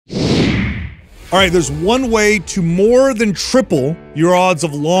All right, there's one way to more than triple your odds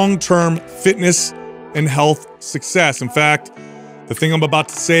of long-term fitness and health success. In fact, the thing I'm about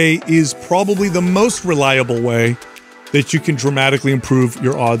to say is probably the most reliable way that you can dramatically improve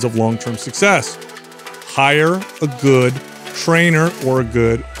your odds of long-term success. Hire a good trainer or a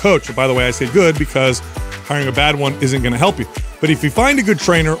good coach. And by the way, I say good because hiring a bad one isn't going to help you. But if you find a good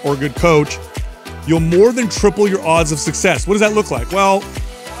trainer or a good coach, you'll more than triple your odds of success. What does that look like? Well,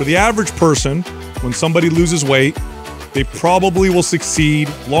 for the average person, when somebody loses weight, they probably will succeed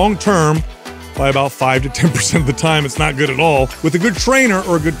long-term by about 5 to 10% of the time. It's not good at all. With a good trainer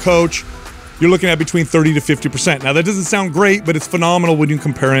or a good coach, you're looking at between 30 to 50%. Now, that doesn't sound great, but it's phenomenal when you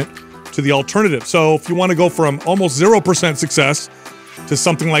compare it to the alternative. So if you want to go from almost 0% success to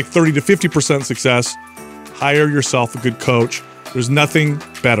something like 30 to 50% success, hire yourself a good coach. There's nothing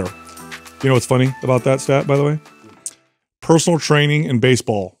better. You know what's funny about that stat, by the way? Personal training and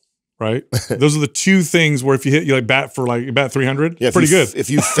baseball. Right, those are the two things where if you hit, you bat 300. Yeah, pretty good.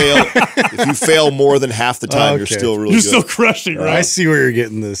 If you fail more than half the time, you're still really good. Still crushing. Right? I see where you're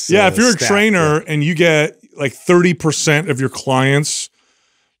getting this. Yeah, if you're a trainer and you get like 30% of your clients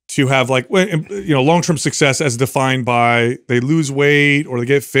to have long-term success as defined by they lose weight or they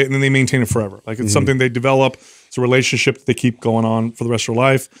get fit and then they maintain it forever. Like it's something they develop. It's a relationship that they keep going on for the rest of their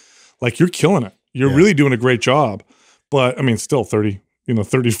life. Like you're killing it. You're really doing a great job. But I mean, still 30 to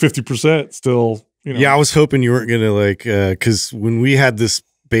 50% still, Yeah, I was hoping you weren't going to because when we had this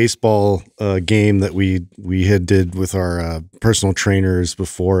baseball game that we had did with our personal trainers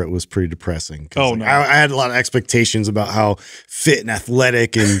before, it was pretty depressing. Oh, no. I had a lot of expectations about how fit and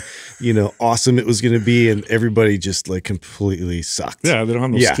athletic and, awesome it was going to be. And everybody just completely sucked. Yeah, they don't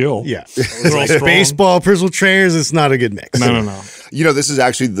have no skill. Yeah. Baseball, personal trainers, it's not a good mix. No. This is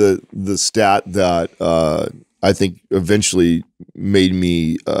actually the stat that I think eventually made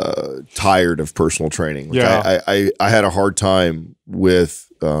me tired of personal training. I had a hard time with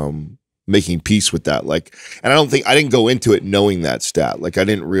making peace with that. And I didn't go into it knowing that stat. I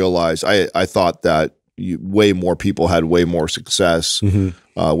didn't realize. I thought that way more people had way more success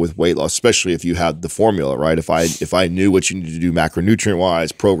with weight loss, especially if you had the formula, right? If I knew what you needed to do macronutrient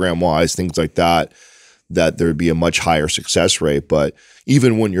wise, program wise, things like that, that there would be a much higher success rate. But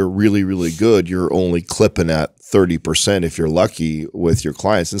even when you're really, really good, you're only clipping at 30% if you're lucky with your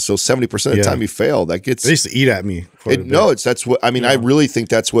clients. And so 70% of the time you fail, that gets— They used to eat at me. That's what, I mean, I really think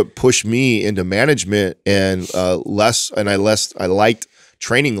that's what pushed me into management and I liked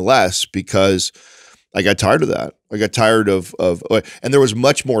training less because I got tired of that. I got tired of and there was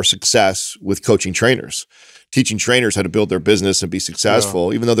much more success with coaching trainers. Teaching trainers how to build their business and be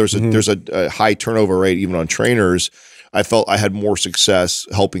successful, even though there's a high turnover rate even on trainers, I felt I had more success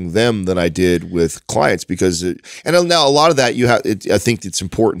helping them than I did with clients because and now a lot of that I think it's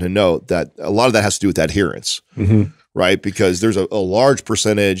important to note that a lot of that has to do with adherence, right? Because there's a large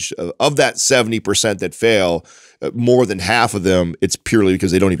percentage of that 70% that fail. More than half of them, it's purely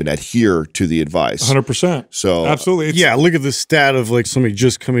because they don't even adhere to the advice. 100%. So absolutely. Look at the stat of somebody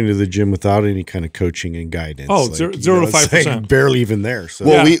just coming to the gym without any kind of coaching and guidance. Oh, 0 to 5%. Barely even there. So.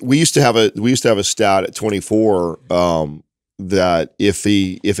 Well, we used to have a stat at 24 that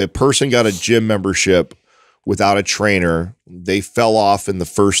if a person got a gym membership without a trainer, they fell off in the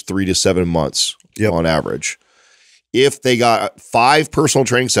first 3 to 7 months on average. If they got 5 personal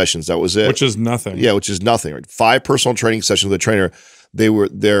training sessions, that was it. Which is nothing. Yeah, which is nothing. Right? 5 personal training sessions with a trainer,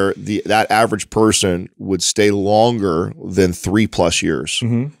 that average person would stay longer than 3+ years.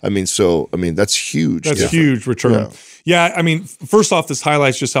 I mean, that's huge. That's a huge return. Yeah, I mean, first off, this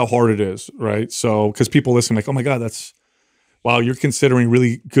highlights just how hard it is, right? So, because people listen like, oh my God, wow, you're considering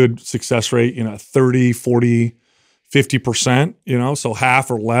really good success rate, 30, 40, 50%, so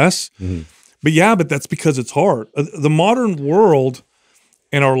half or less. But that's because it's hard. The modern world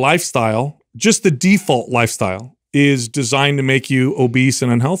and our lifestyle, just the default lifestyle, is designed to make you obese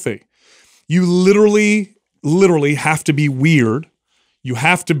and unhealthy. You literally have to be weird. You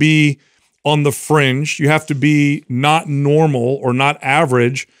have to be on the fringe. You have to be not normal or not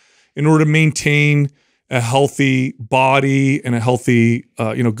average in order to maintain a healthy body and a healthy,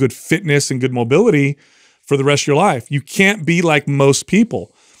 good fitness and good mobility for the rest of your life. You can't be like most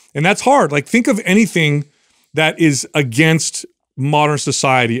people. And that's hard. Think of anything that is against modern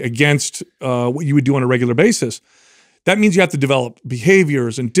society, against what you would do on a regular basis. That means you have to develop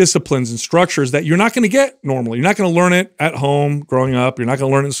behaviors and disciplines and structures that you're not going to get normally. You're not going to learn it at home growing up. You're not going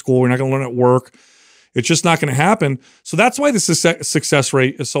to learn it in school. You're not going to learn it at work. It's just not going to happen. So that's why the success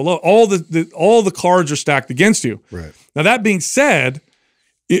rate is so low. All the cards are stacked against you. Right. Now, that being said,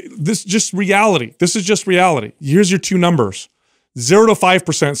 this is just reality. This is just reality. Here's your 2 numbers. 0 to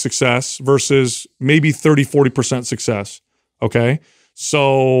 5% success versus maybe 30, 40% success. Okay.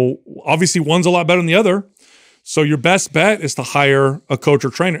 So obviously one's a lot better than the other. So your best bet is to hire a coach or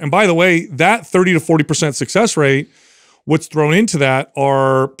trainer. And by the way, that 30 to 40% success rate, what's thrown into that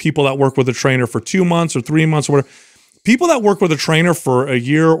are people that work with a trainer for 2 months or 3 months or whatever. People that work with a trainer for a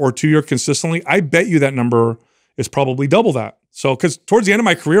year or 2 years consistently, I bet you that number is probably double that. So, because towards the end of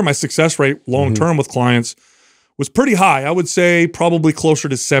my career, my success rate long-term with clients was pretty high. I would say probably closer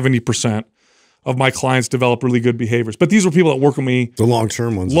to 70% of my clients develop really good behaviors. But these were people that work with me. The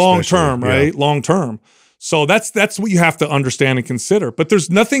long-term ones. Long-term, right? Yeah. Long-term. So that's what you have to understand and consider. But there's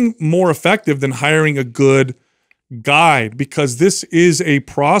nothing more effective than hiring a good guide, because this is a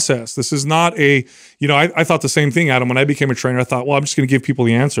process. This is not a, I thought the same thing, Adam. When I became a trainer, I thought, well, I'm just going to give people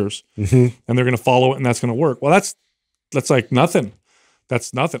the answers and they're going to follow it and that's going to work. Well, that's like nothing.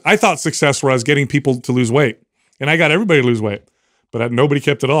 That's nothing. I thought success was getting people to lose weight, and I got everybody to lose weight, but nobody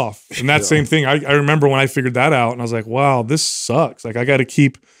kept it off. And that same thing, I remember when I figured that out and I was like, wow, this sucks. Like I got to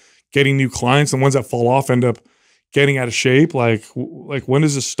keep getting new clients, and ones that fall off end up getting out of shape. Like when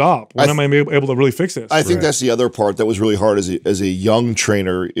does this stop? When am I able to really fix this? I think that's the other part that was really hard as a young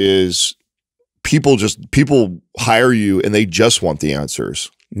trainer is people hire you and they just want the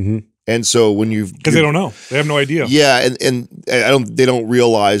answers. And so when because they don't know, they have no idea. Yeah, and they don't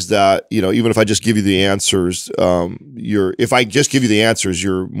realize that even if I just give you the answers, if I just give you the answers,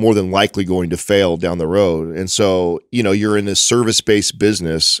 you're more than likely going to fail down the road. And so you're in this service-based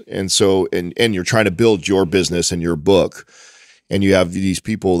business, and so and you're trying to build your business and your book, and you have these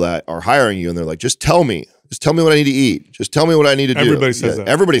people that are hiring you, and they're like, just tell me what I need to eat, just tell me what I need to do. Everybody says that.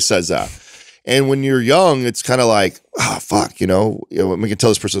 Everybody says that. And when you're young, it's kind of like, oh, fuck, we can tell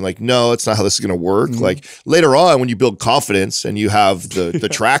this person like, no, it's not how this is going to work. Like later on, when you build confidence and you have the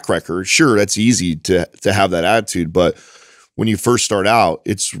track record, sure, that's easy to have that attitude. But when you first start out,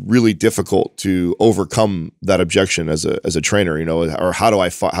 it's really difficult to overcome that objection as a trainer, or how do I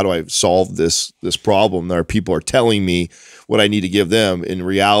solve this problem? There are people are telling me what I need to give them. In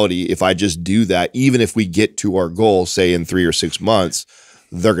reality, if I just do that, even if we get to our goal, say in 3 or 6 months,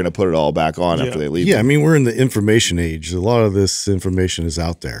 they're going to put it all back on after they leave. Yeah, I mean, we're in the information age. A lot of this information is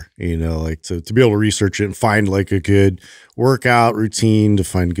out there, like to be able to research it and find like a good workout routine, to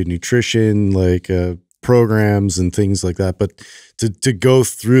find good nutrition, like programs and things like that. But to go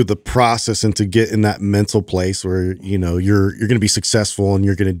through the process and to get in that mental place where, you're going to be successful and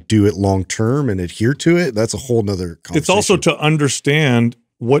you're going to do it long-term and adhere to it, that's a whole nother conversation. It's also to understand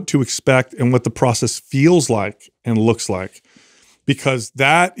what to expect and what the process feels like and looks like. Because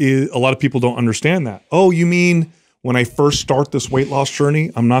that is, a lot of people don't understand that. Oh, you mean when I first start this weight loss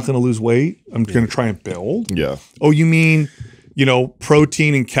journey, I'm not going to lose weight? I'm going to try and build? Yeah. Oh, you mean,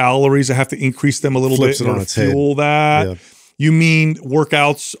 protein and calories, I have to increase them a little bit in order to fuel that? Yeah. You mean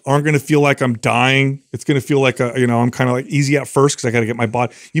workouts aren't going to feel like I'm dying? It's going to feel like, I'm kind of like easy at first because I got to get my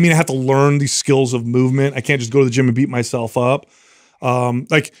body. You mean I have to learn these skills of movement? I can't just go to the gym and beat myself up. And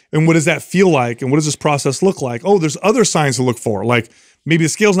what does that feel like? And what does this process look like? Oh, there's other signs to look for. Like maybe the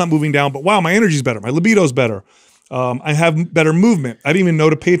scale's not moving down, but wow, my energy's better. My libido's better. I have better movement. I didn't even know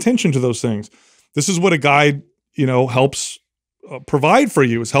to pay attention to those things. This is what a guide, helps provide for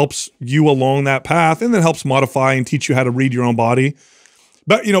you, helps you along that path, and then helps modify and teach you how to read your own body.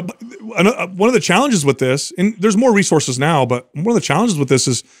 But, one of the challenges with this, and there's more resources now, but one of the challenges with this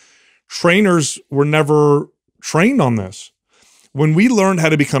is trainers were never trained on this. When we learned how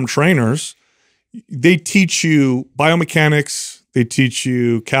to become trainers, they teach you biomechanics, they teach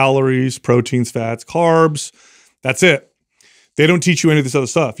you calories, proteins, fats, carbs. That's it. They don't teach you any of this other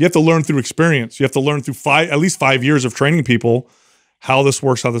stuff. You have to learn through experience. You have to learn through at least 5 years of training people how this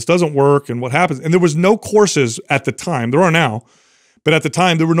works, how this doesn't work, and what happens. And there was no courses at the time. There are now. But at the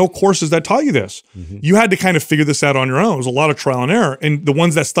time, there were no courses that taught you this. You had to kind of figure this out on your own. It was a lot of trial and error. And the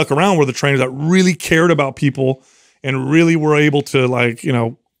ones that stuck around were the trainers that really cared about people and really were able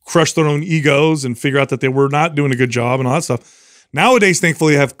to crush their own egos and figure out that they were not doing a good job and all that stuff. Nowadays,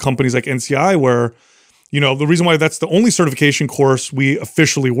 thankfully, you have companies like NCI where, the reason why that's the only certification course we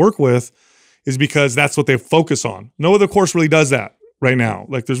officially work with is because that's what they focus on. No other course really does that right now.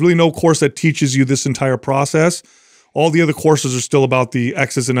 Like there's really no course that teaches you this entire process. All the other courses are still about the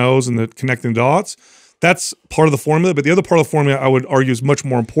X's and O's and the connecting dots. That's part of the formula, but the other part of the formula I would argue is much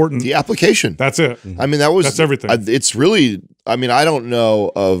more important. The application. That's it. I mean, that's everything. It's really, I don't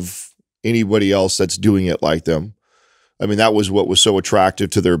know of anybody else that's doing it like them. I mean, that was what was so attractive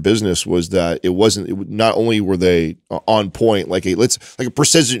to their business, was that not only were they on point, like a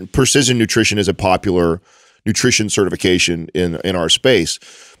precision nutrition is a popular nutrition certification in our space.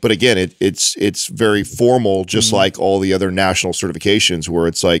 But again, it's very formal, just like all the other national certifications, where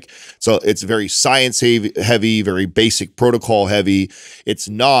it's like, so it's very science heavy, very basic protocol heavy. It's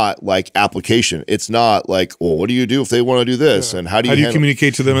not like application. It's not like, well, what do you do if they want to do this, and how do you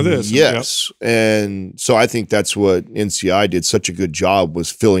communicate to them of this? Yes, and so I think that's what NCI did such a good job, was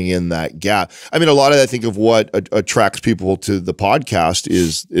filling in that gap. I mean, a lot of I think of what attracts people to the podcast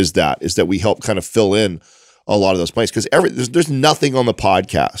is that we help kind of fill in a lot of those points, because there's nothing on the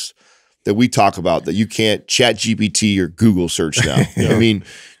podcast that we talk about that you can't Chat GPT or Google search now. I mean,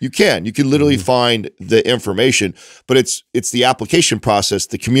 you can literally find the information, but it's the application process,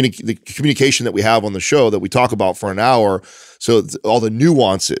 the communication that we have on the show that we talk about for an hour. So all the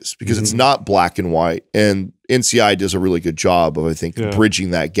nuances, because it's not black and white, and NCI does a really good job of, I think,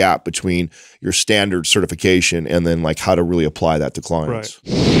 bridging that gap between your standard certification and then like how to really apply that to clients.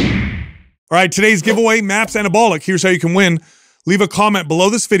 Right. All right, today's giveaway, Maps Anabolic. Here's how you can win. Leave a comment below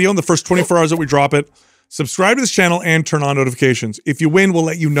this video in the first 24 hours that we drop it. Subscribe to this channel and turn on notifications. If you win, we'll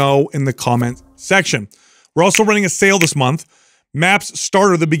let you know in the comment section. We're also running a sale this month. Maps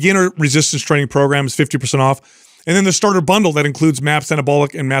Starter, the beginner resistance training program, is 50% off. And then the starter bundle that includes Maps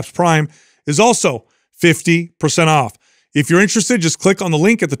Anabolic and Maps Prime is also 50% off. If you're interested, just click on the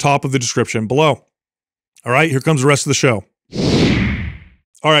link at the top of the description below. All right, here comes the rest of the show.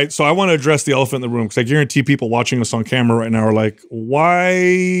 All right, so I want to address the elephant in the room, because I guarantee people watching us on camera right now are like, why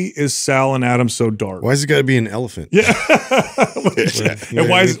is Sal and Adam so dark? Why has it got to be an elephant? Yeah. And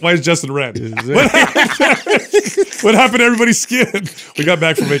why is Justin red? What happened to everybody's skin? We got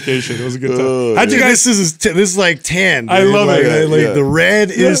back from vacation. It was a good time. How'd you guys? This is like tan. Dude. I love it. The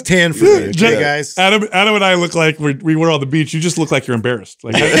red is tan for me. Okay, guys. Adam and I look like we were on the beach. You just look like you're embarrassed.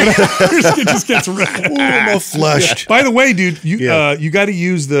 Like your skin just gets red. Ooh, I'm all flushed. By the way, dude, you got to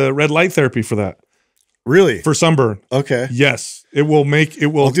use the red light therapy for that. Really? For sunburn. Okay. Yes. It will.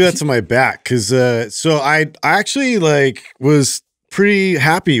 I'll do that to my back, because so I actually was pretty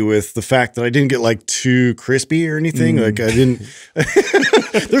happy with the fact that I didn't get like too crispy or anything. Like I didn't.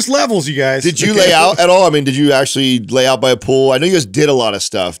 There's levels, you guys. Did you lay out at all? I mean, did you actually lay out by a pool? I know you guys did a lot of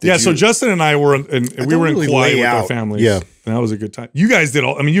stuff. So Justin and I were in Kauai with our families. Yeah. And that was a good time. You guys did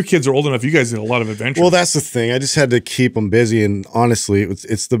I mean, your kids are old enough. You guys did a lot of adventures. Well, that's the thing. I just had to keep them busy, and honestly,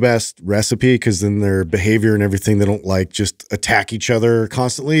 it's the best recipe, because then their behavior and everything, they don't like just attack each other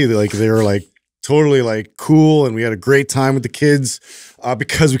constantly. They're like totally like cool, and we had a great time with the kids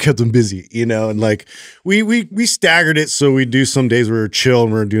because we kept them busy, and like we staggered it, so we do some days where we're chill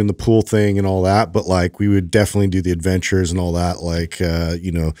and we're doing the pool thing and all that, but like we would definitely do the adventures and all that, like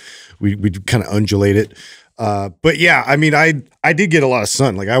we'd kind of undulate it. But yeah, I mean, I did get a lot of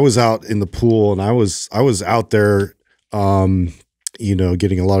sun. Like I was out in the pool, and I was out there,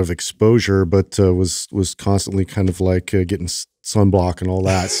 getting a lot of exposure, but was constantly kind of like getting sunblock and all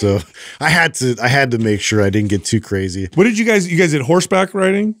that. So I had to make sure I didn't get too crazy. What did you guys did horseback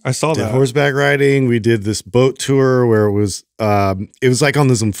riding? I saw that. Horseback riding. We did this boat tour where it was like on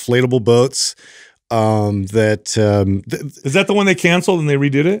those inflatable boats. Is that the one they canceled and they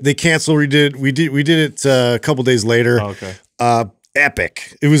redid it? They canceled, redid. We did it a couple days later. Oh, okay.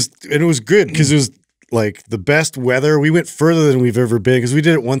 Epic. It was good, because it was like the best weather. We went further than we've ever been, because we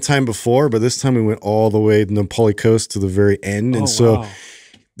did it one time before, but this time we went all the way to the Napoli Coast to the very end. And so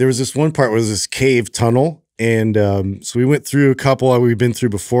there was this one part where there was this cave tunnel. And so we went through a couple we've been through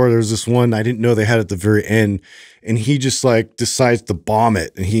before. There was this one I didn't know they had at the very end. And he just like decides to bomb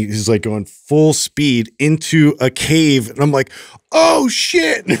it. And he's like going full speed into a cave. And I'm like, oh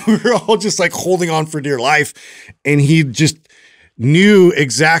shit. And we were all just like holding on for dear life. And he just knew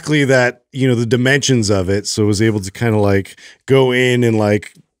exactly that, the dimensions of it. So was able to kind of like go in and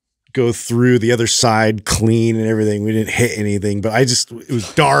like go through the other side clean and everything. We didn't hit anything, but it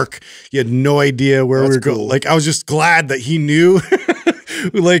was dark. You had no idea where we were going. Like, I was just glad that he knew.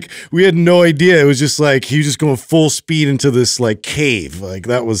 Like, we had no idea. It was just like he was just going full speed into this like cave. Like,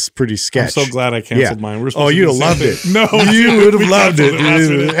 that was pretty sketch. I'm so glad I canceled mine. You'd have loved it. No, you would have loved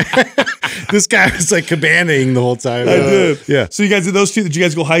it. This guy was like cabaning the whole time. I did. Yeah. So you guys did those two? Did you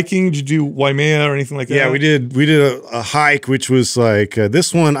guys go hiking? Did you do Waimea or anything like that? Yeah, we did. We did a hike, which was like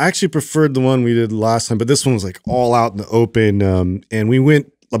this one. I actually preferred the one we did last time, but this one was like all out in the open. And we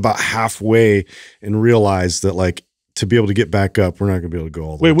went about halfway and realized that like, to be able to get back up, we're not going to be able to go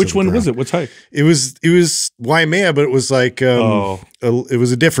all the way. Wait, which one was it? What's hike? It was Waimea, but it was like it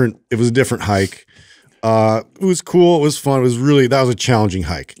was a different hike. It was cool. It was fun. It was that was a challenging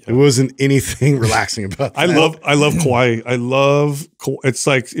hike. Yeah. It wasn't anything relaxing about that. I love Kauai. I love it's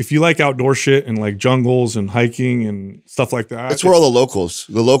like if you like outdoor shit and like jungles and hiking and stuff like that. That's where all the locals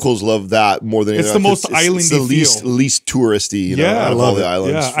love that more than it's anything. the most islandy. It's the least touristy. You know, out of all the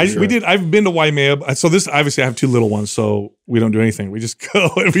islands. Yeah, I've been to Waimea. So this obviously I have 2 little ones, so we don't do anything. We just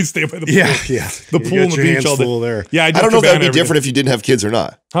go and we stay by the pool. Yeah. The pool and the beach all day. There. Yeah, I don't know if that'd be different if you didn't have kids or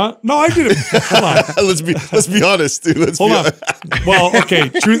not. Huh? No, I did it. Hold on. Let's be honest, dude. Hold on. Well,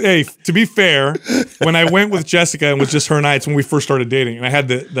 okay. Hey, to be fair, when I went with Jessica and was just her and I, it's when we first started dating, and I had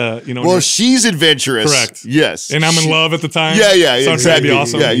the you know. Well, she's adventurous. Correct. Yes. And I'm in love at the time. Yeah, so exactly. Be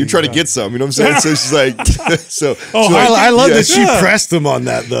awesome. Yeah, you're trying to get some. You know what I'm saying? So she's like, I love that she pressed him on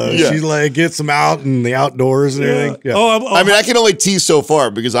that though. Yeah. She like gets him out in the outdoors and everything. Yeah. I mean, I can only tease so far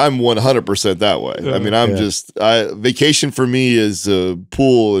because I'm 100% that way. I mean, I'm just vacation for me is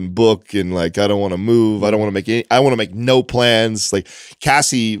pool and book and like I don't want to move. I don't want to make any. I want to make no plans. Like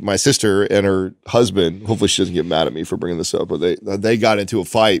Cassie, my sister, and her husband. Hopefully, she doesn't get mad at me for bringing this up, but they got into a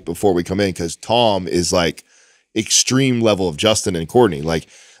fight before we come in because Tom is like extreme level of Justin and Courtney. Like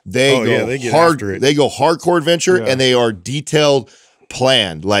they go hard. They go hardcore adventure and they are detailed.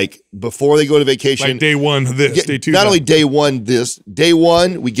 Planned like before they go to vacation, like day 1 this, day 2 not only day 1 this, day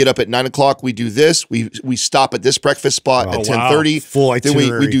 1 we get up at 9 o'clock, we do this, we stop at this breakfast spot at 10:30, full itinerary.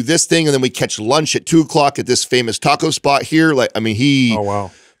 Then we do this thing and then we catch lunch at 2 o'clock at this famous taco spot here. Like I mean he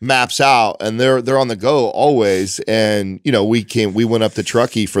maps out and they're on the go always. And you know we went up to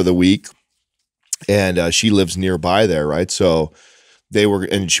Truckee for the week and she lives nearby there, right? So they were,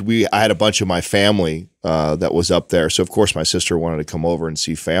 and I had a bunch of my family that was up there. So of course my sister wanted to come over and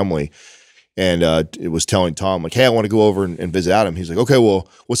see family, and it was telling Tom like, "Hey, I want to go over and visit Adam." He's like, "Okay, well,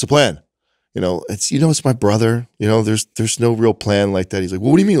 what's the plan?" It's my brother. There's no real plan like that. He's like,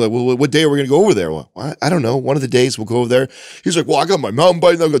 "Well, what do you mean? Like, well, what day are we going to go over there?" Well, I don't know. One of the days we'll go over there. He's like, "Well, I got my mountain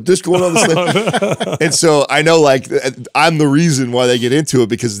bike and I got this going on." This thing. And so I know like I'm the reason why they get into it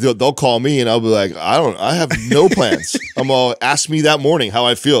because they'll call me and I'll be like, I have no plans. I'm all ask me that morning how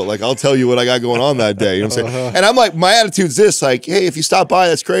I feel. Like I'll tell you what I got going on that day. You know what I'm saying? And I'm like, my attitude's this, like, hey, if you stop by,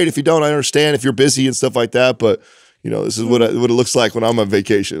 that's great. If you don't, I understand if you're busy and stuff like that. But this is what it looks like when I'm on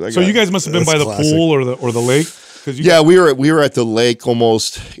vacation. So you guys must have been by the pool or the lake? We were at the lake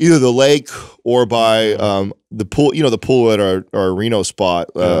almost, either the lake or by the pool. The pool at our Reno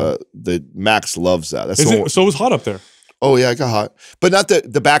spot. The Max loves that. So it was hot up there. Oh yeah, it got hot, but not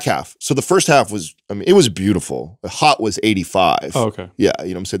the back half. So the first half was, it was beautiful. The hot was 85. Oh, okay. Yeah, you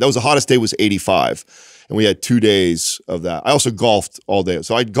know what I'm saying? That was the hottest day was 85, and we had 2 days of that. I also golfed all day,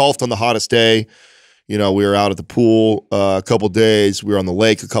 so I golfed on the hottest day. We were out at the pool a couple days. We were on the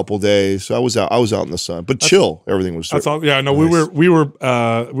lake a couple days. So I was out in the sun, but chill. Everything was. That's all. Yeah, no, nice. we were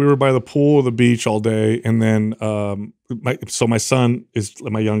by the pool or the beach all day, and then my son is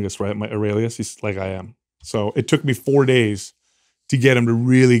my youngest, right? My Aurelius, he's like I am. So it took me 4 days to get him to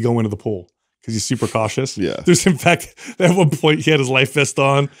really go into the pool because he's super cautious. Yeah. There's in fact at one point he had his life vest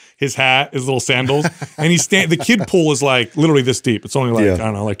on, his hat, his little sandals, and the kid pool is like literally this deep. It's only like I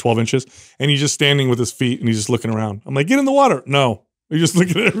don't know, like 12 inches, and he's just standing with his feet and he's just looking around. I'm like, get in the water. No. You're just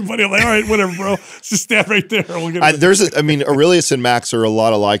looking at everybody. I'm like, all right, whatever, bro. Just stand right there. Aurelius and Max are a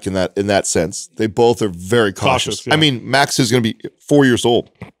lot alike in that sense. They both are very cautious. Yeah. Max is going to be 4 years old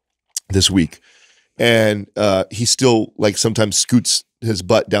this week. And he still like sometimes scoots his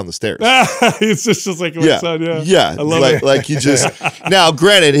butt down the stairs. It's just like my son. Yeah. I love it. Like you just now.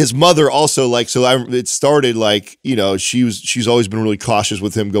 Granted, his mother also it started like she's always been really cautious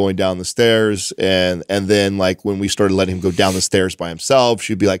with him going down the stairs, and then like when we started letting him go down the stairs by himself,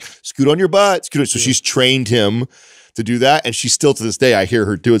 she'd be like, "Scoot on your butt, scoot." So she's trained him to do that, and she's still to this day. I hear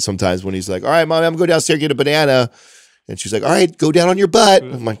her do it sometimes when he's like, "All right, Mom, I'm gonna go downstairs get a banana," and she's like, "All right, go down on your butt."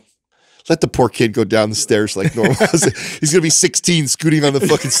 I'm like, let the poor kid go down the stairs like normal. He's going to be 16 scooting on the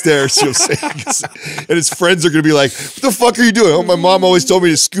fucking stairs. And his friends are going to be like, what the fuck are you doing? Oh, my mom always told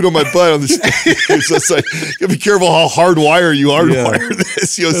me to scoot on my butt on the stairs. So it's like, you gotta be careful how hardwire you hardwire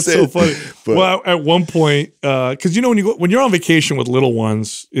this. That's so funny. But, well, at one point, because when you're on vacation with little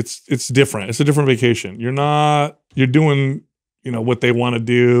ones, it's different. It's a different vacation. You're doing what they want to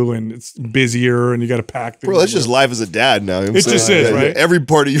do, and it's busier, and you got to pack. Bro, that's just life as a dad now. It just is, right? Every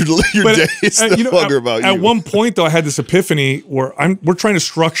part of your day is no longer about you. At one point, though, I had this epiphany where we're trying to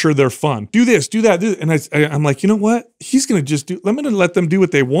structure their fun. Do this, do that, do this. And I'm like, you know what? He's going to just I'm going to let them do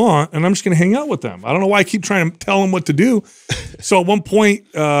what they want, and I'm just going to hang out with them. I don't know why I keep trying to tell them what to do. So at one point,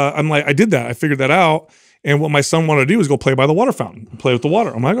 I'm like, I did that. I figured that out. And what my son wanted to do was go play by the water fountain, play with the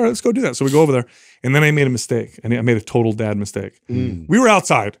water. I'm like, all right, let's go do that. So we go over there. And then I made a mistake. And I made a total dad mistake. We were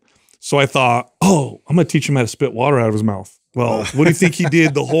outside. So I thought, I'm going to teach him how to spit water out of his mouth. Well, what do you think he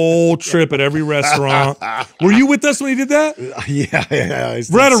did the whole trip at every restaurant? Were you with us when he did that? Yeah.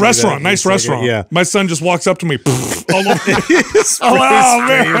 We're at a restaurant, nice restaurant. Yeah. My son just walks up to me. All over.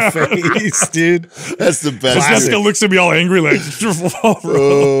 Spray your face, dude. That's the best. Jessica looks at me all angry, like,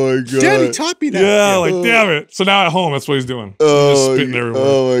 oh my god, Dad, he taught me that. yeah, like damn it. So now at home, that's what he's doing. He's just spitting everywhere.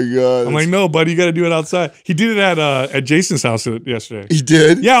 Oh my god. I'm like, no, buddy, you got to do it outside. He did it at Jason's house yesterday. He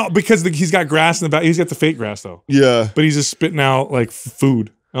did? Yeah, because he's got grass in the back. He's got the fake grass though. Yeah. But he's just spitting out like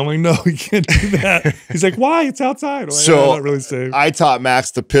food. I'm like, no, you can't do that. He's like, why? It's outside. I'm like, So not really safe. I taught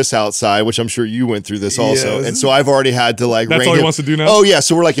Max to piss outside, which I'm sure you went through this also. Yes. And so I've already had to like. That's all he wants to do now? Oh yeah.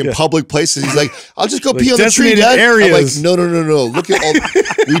 So we're like in public places. He's like, I'll just go pee on the tree, designated Dad. areas. I'm like, no. Look at all.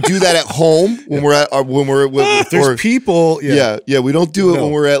 We do that at home when we're at There's people. Yeah. We don't do it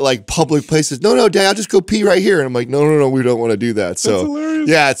when we're at like public places. No, Dad, I'll just go pee right here. And I'm like, no, we don't want to do that. So hilarious.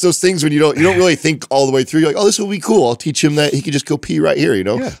 yeah, it's those things when you don't really think all the way through. You're like, oh, this will be cool. I'll teach him that he can just go pee right here.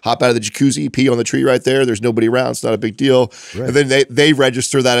 Hop out of the jacuzzi, pee on the tree right there. There's nobody around. It's not a big deal. Right. And then they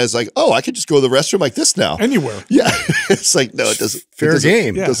register that as like, oh, I could just go to the restroom like this now. Anywhere. Yeah. It's like, no, it doesn't. Fair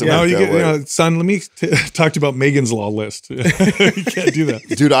game. Yeah. Doesn't work that way. Son, let me talk to you about Megan's Law list. You can't do that.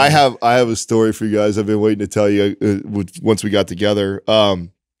 Dude, I have a story for you guys. I've been waiting to tell you once we got together.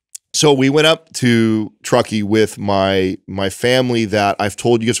 So we went up to Truckee with my family that I've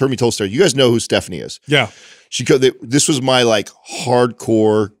told you guys heard me tell the story. You guys know who Stephanie is. Yeah. This was my like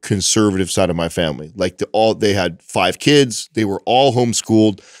hardcore conservative side of my family. Like they had 5 kids. They were all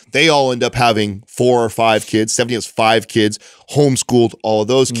homeschooled. They all end up having 4 or 5 kids. Stephanie has 5 kids, homeschooled all of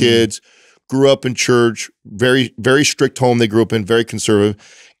those kids, grew up in church, very, very strict home they grew up in, very conservative.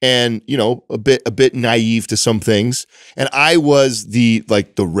 And, a bit naive to some things. And I was the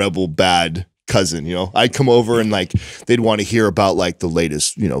rebel bad cousin, I'd come over and like, they'd want to hear about like the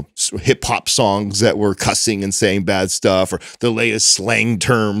latest, hip hop songs that were cussing and saying bad stuff or the latest slang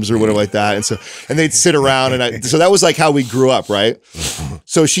terms or whatever like that. And they'd sit around so that was like how we grew up. Right.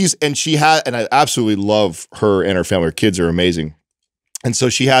 So and I absolutely love her and her family. Her kids are amazing. And so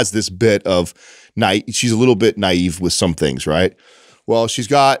she has this bit of she's a little bit naive with some things. Right. Well, she's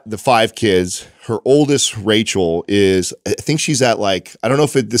got the 5 kids. Her oldest, Rachel, I think she's at like, I don't know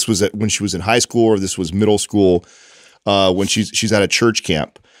if this was when she was in high school or this was middle school, when she's at a church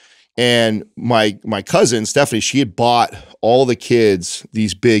camp. And my cousin, Stephanie, she had bought all the kids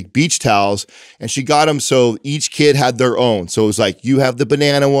these big beach towels, and she got them so each kid had their own. So it was like, you have the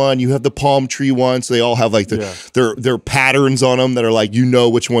banana one, you have the palm tree one. So they all have like their patterns on them that are like,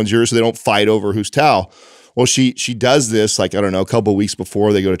 which one's yours, so they don't fight over whose towel. Well, she does this like, I don't know, a couple of weeks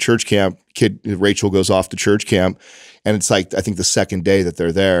before they go to church camp. Rachel goes off to church camp, and it's like, I think the second day that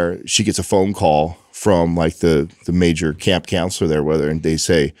they're there, she gets a phone call from like the major camp counselor there, and they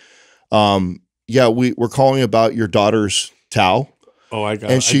say, yeah, we're calling about your daughter's towel. Oh, I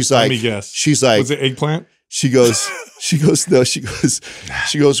got it. And she's let me guess. She's like, was it eggplant? She goes,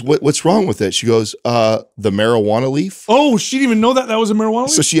 what's wrong with it? She goes, the marijuana leaf. Oh, she didn't even know that was a marijuana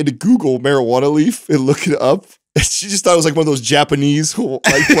leaf? So she had to Google marijuana leaf and look it up. And she just thought it was like one of those Japanese like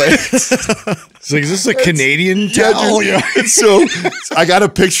plants. It's like, is this a Canadian towel? Yeah. So I got a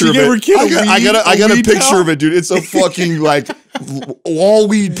picture of it. I got a picture of it, dude. It's a fucking like all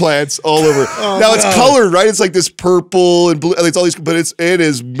weed plants all over. Now it's colored, right? It's like this purple and blue. It's all these, but it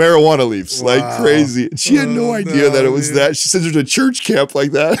is marijuana leaves, like crazy. And she had no idea that it was that. She sends her to church camp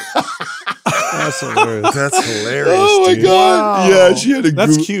like that. That's hilarious. That's hilarious. Oh my god! Wow. Yeah, she had a.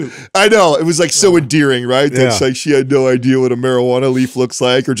 That's cute. I know, it was like so endearing, right? Yeah. It's like she had no idea what a marijuana leaf looks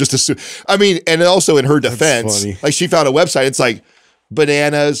like, or just assume. I mean, and also in her defense, like she found a website. It's like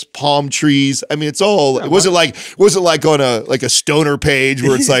bananas, palm trees. I mean, it's all. It wasn't like on a stoner page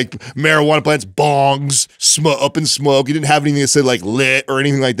where it's like marijuana plants, bongs, up in smoke. You didn't have anything that said like lit or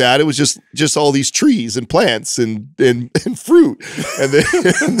anything like that. It was just all these trees and plants and fruit, and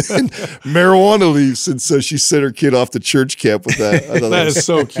then marijuana leaves. And so she sent her kid off to church camp with that. I thought that is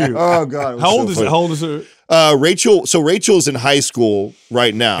so cute. Oh god! How old is it? How old is her? Rachel. So Rachel's in high school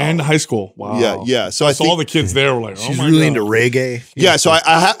right now. And high school. Wow. Yeah. So I think all the kids there were like, she's really into reggae. Yeah. So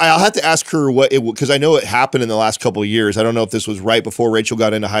I'll have to ask her because I know it happened in the last couple of years. I don't know if this was right before Rachel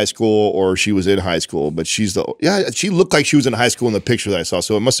got into high school or she was in high school, but she looked like she was in high school in the picture that I saw.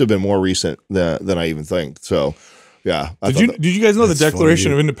 So it must have been more recent than I even think. So yeah. Did you guys know the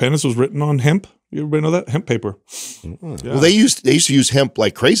Declaration of Independence was written on hemp? You everybody know that? Hemp paper. Yeah. Well, they used to use hemp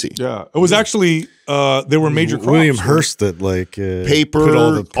like crazy. Yeah. It was actually they were major crops. William Hearst that like paper, put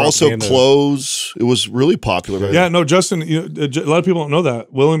all the also propaganda. clothes. It was really popular. Right? Yeah, no, Justin. A lot of people don't know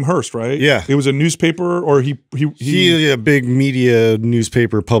that William Hearst, right? Yeah. it was a newspaper, or he He a big media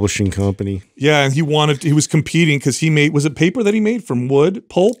newspaper publishing company. yeah, and he was competing because he made, was it paper that he made from wood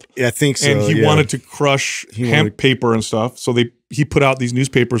pulp? Yeah, I think so. And he yeah. wanted to crush hemp paper and stuff, so he put out these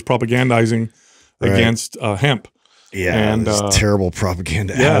newspapers propagandizing against hemp. Yeah, and terrible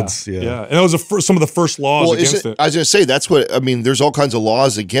propaganda ads. Yeah, and that was some of the first laws against it. I was going to say that's what I mean. There's all kinds of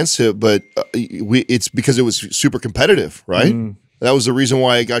laws against it, but it's because it was super competitive, right? That was the reason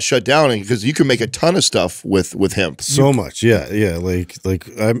why it got shut down, because you can make a ton of stuff with hemp. So much, yeah. Like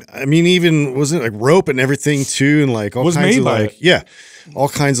I mean, even wasn't it like rope and everything too, and like all kinds of like all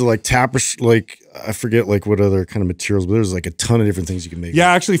kinds of like tapestry, like I forget like what other kind of materials, but there's like a ton of different things you can make. Yeah,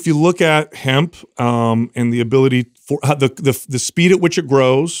 actually, if you look at hemp and the ability for the speed at which it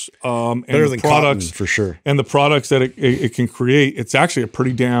grows, and better the than products cotton, for sure, and the products that it can create, it's actually a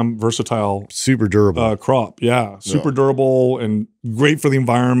pretty damn versatile, super durable crop. Yeah, super durable and great for the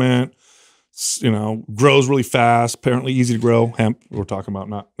environment. You know, grows really fast. Apparently easy to grow. Hemp, we're talking about,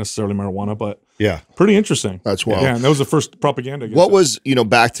 not necessarily marijuana, but pretty interesting. That's wild. Yeah, and that was the first propaganda. What was,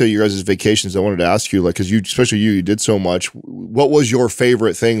 back to your guys' vacations, I wanted to ask you, like, because especially you did so much. What was your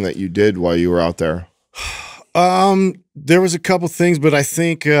favorite thing that you did while you were out there? There was a couple things, but I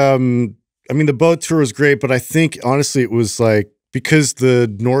think, I mean, the boat tour was great, but I think honestly it was like, because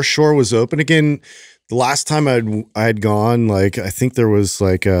the North Shore was open again. The last time I had gone, like I think there was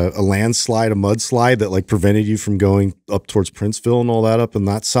like a landslide, a mudslide that like prevented you from going up towards Princeville and all that up on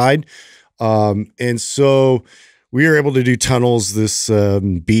that side. And so we were able to do tunnels, this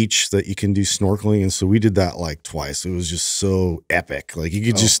beach that you can do snorkeling. And so we did that like twice. It was just so epic. Like you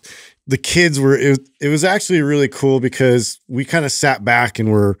could just, the kids were, it was actually really cool because we kind of sat back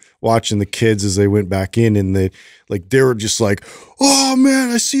and were watching the kids as they went back in, and they were just like, oh man,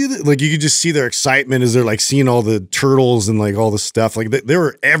 I see that. Like you could just see their excitement as they're like seeing all the turtles and like all the stuff. Like they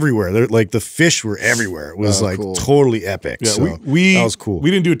were everywhere. They're like, the fish were everywhere. It was like cool. Totally epic. Yeah, so that was cool. We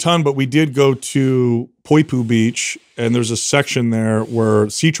didn't do a ton, but we did go to Poipu Beach, and there's a section there where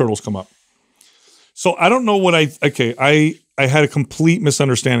sea turtles come up. So I don't know what I had a complete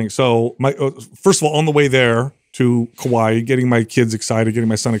misunderstanding. So first of all, on the way there to Kauai, getting my kids excited, getting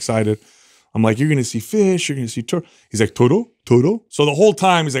my son excited, I'm like, you're going to see fish, you're going to see turtle. He's like, Toro? So the whole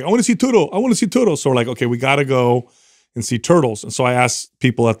time he's like, I want to see turtle. I want to see turtle. So we're like, okay, we got to go and see turtles. And so I asked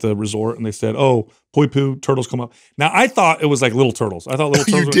people at the resort, and they said, oh, Poipu, turtles come up. Now I thought it was like little turtles. I thought little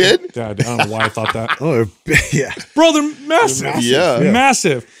turtles. You did? Yeah, I don't know why I thought that. Oh, yeah. Bro, they're massive. Yeah.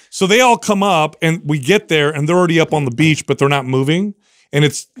 Massive. So they all come up, and we get there, and they're already up on the beach, but they're not moving. And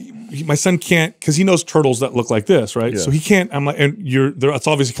my son can't, because he knows turtles that look like this, right? Yeah. So he can't. I'm like, and it's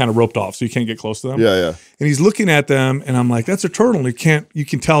obviously kind of roped off, so you can't get close to them. Yeah. And he's looking at them, and I'm like, that's a turtle. And you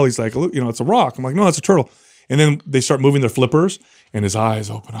can tell he's like, it's a rock. I'm like, no, that's a turtle. And then they start moving their flippers, and his eyes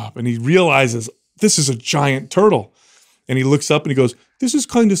open up, and he realizes this is a giant turtle. And he looks up and he goes, this is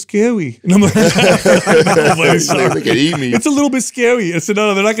kind of scary. And I'm like, no, They could eat me. it's a little bit scary. I said,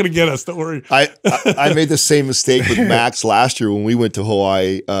 no, they're not going to get us. Don't worry. I made the same mistake with Max last year when we went to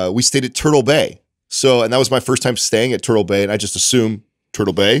Hawaii. We stayed at Turtle Bay. And that was my first time staying at Turtle Bay. And I just assumed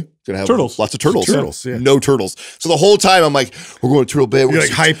Turtle Bay gonna have turtles. Lots of turtles. Yeah. No turtles. So the whole time I'm like, we're going to Turtle Bay. You're like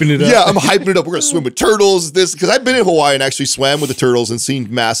hyping it up. Yeah, I'm hyping it up. We're gonna swim with turtles. Because I've been in Hawaii and actually swam with the turtles and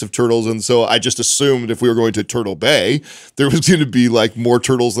seen massive turtles. And so I just assumed if we were going to Turtle Bay, there was going to be like more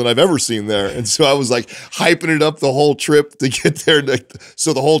turtles than I've ever seen there. And so I was like hyping it up the whole trip to get there.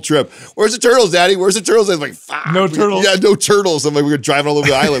 So the whole trip, where's the turtles, Daddy? Where's the turtles? I was like, fuck. No turtles. Yeah, no turtles. I'm like, we're driving all over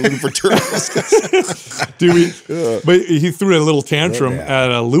the island looking for turtles. Dude, but he threw a little tantrum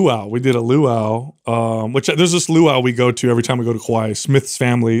at a luau. We did a luau, which there's this luau we go to every time we go to Kauai. Smith's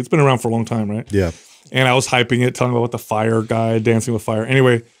family. It's been around for a long time, right? Yeah. And I was hyping it, telling about the fire guy dancing with fire.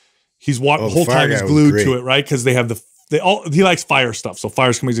 Anyway, the whole time he's guy was glued great. to it, right? Because he likes fire stuff. So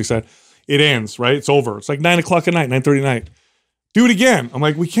fire's coming, he's excited. It ends, right? It's over. It's like 9 o'clock at night, 9:30 at night. Do it again. I'm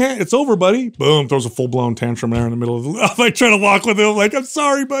like, we can't. It's over, buddy. Boom. Throws a full-blown tantrum there in the middle of the... I'm like trying to walk with him. I'm like, I'm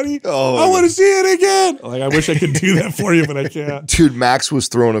sorry, buddy. I want to see it again. Like, I wish I could do that for you, but I can't. Dude, Max was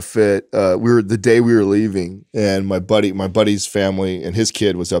throwing a fit. The day we were leaving, and my buddy's family and his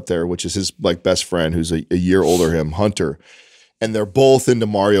kid was up there, which is his like best friend, who's a year older than him, Hunter. And they're both into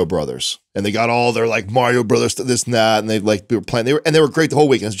Mario Brothers, and they got all their like Mario Brothers, this and that, and they were playing. They were great the whole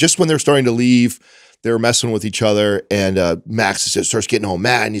weekend. Just when they're starting to leave, they were messing with each other, and Max starts getting all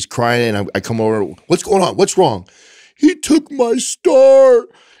mad, and he's crying, and I come over, what's going on? What's wrong? He took my star.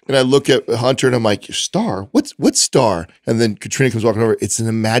 And I look at Hunter and I'm like, star? What star? And then Katrina comes walking over. It's an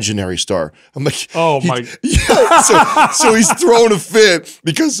imaginary star. I'm like, oh my. Yeah. So he's throwing a fit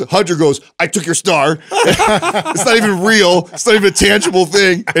because Hunter goes, I took your star. It's not even real. It's not even a tangible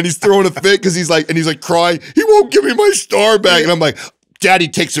thing. And he's throwing a fit because he's like crying. He won't give me my star back. And I'm like, Daddy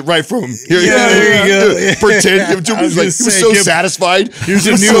takes it right from him. Here there you go. Pretend. He was so satisfied. Here's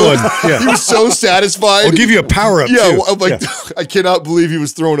a new one. Yeah. He was so satisfied. I'll give you a power up. Yeah, too. I'm like, I cannot believe he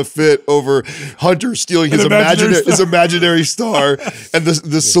was throwing a fit over Hunter stealing his imaginary star. And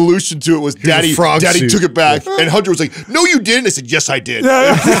the solution to it was Daddy took it back. And Hunter was like, no, you didn't. I said, yes, I did.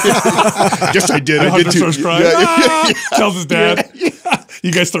 Yes, I did. And I Hunter did too. starts crying. Tells his dad.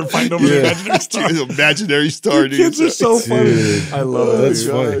 You guys start fighting over the imaginary star. Imaginary star, dude. Kids are so funny. I love it. That's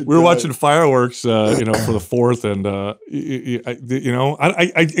funny. We were watching fireworks, for the 4th, and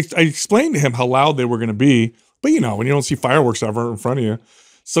I explained to him how loud they were going to be, but when you don't see fireworks ever in front of you,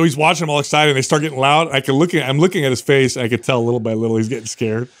 so he's watching them all excited. And they start getting loud. I'm looking at his face. And I could tell little by little he's getting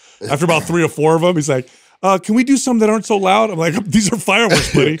scared. After about 3 or 4 of them, he's like, can we do some that aren't so loud? I'm like, these are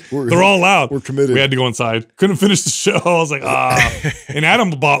fireworks, buddy. They're all loud. We're committed. We had to go inside. Couldn't finish the show. I was like, And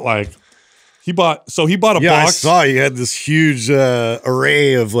Adam bought he bought a box. I saw you had this huge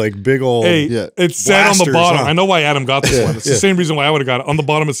array of big old. It said on the bottom. Huh? I know why Adam got this one. It's the same reason why I would have got it. On the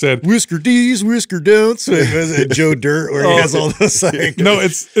bottom it said Whisker D's, Whisker Don'ts. Was it Joe Dirt where he has all those? No,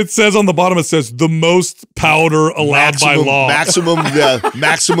 it says on the bottom it says the most powder allowed by law.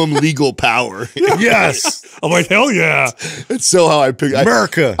 Maximum legal power. Yes. I'm like, hell yeah. It's so how I picked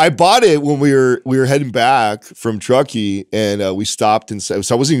America. I bought it when we were heading back from Truckee, and we stopped and so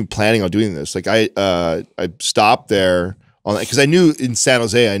I wasn't even planning on doing this. I stopped there on because I knew in San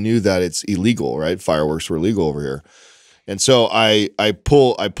Jose, I knew that it's illegal, right? Fireworks were illegal over here. And so I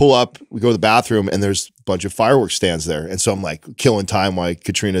pull up, we go to the bathroom, and there's a bunch of fireworks stands there. And so I'm like killing time while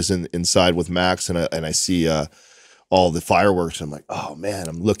Katrina's inside with Max, and I see all the fireworks. I'm like, oh man,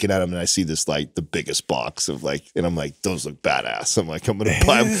 I'm looking at them and I see this the biggest box of and I'm like, those look badass. I'm like, I'm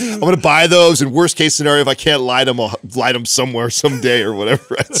gonna buy those. And worst case scenario, if I can't light them, I'll light them somewhere someday or whatever.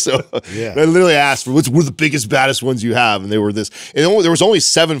 Right? So I literally asked for what are the biggest, baddest ones you have, and they were this. And there was only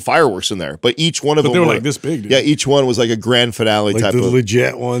 7 fireworks in there, but each one of them they were this big. Dude. Yeah, each one was like a grand finale type the of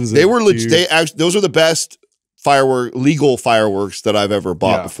legit ones. They were legit. Those are the best legal fireworks that I've ever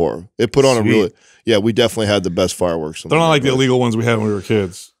bought before. It put on a really. Yeah, we definitely had the best fireworks. They're not like the illegal ones we had when we were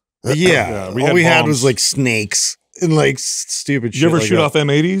kids. Yeah. All we had was snakes and stupid shit. Did you ever shoot off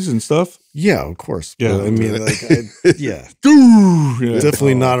M80s and stuff? Yeah, of course. Yeah. But, I mean,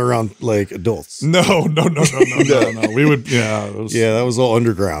 definitely not around adults. No. We would, that was all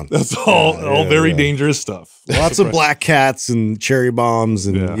underground. That's all very dangerous stuff. Lots of black cats and cherry bombs,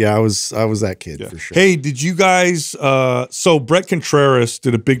 and I was that kid for sure. Hey, did you guys? So Brett Contreras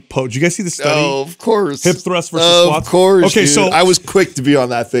did a big post. Did you guys see the study? Oh, of course. Hip thrust versus squats. Of course. Okay, dude. so I was quick to be on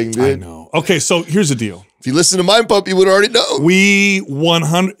that thing, dude. I know. Okay, so here's the deal. If you listen to Mind Pump, you would already know. We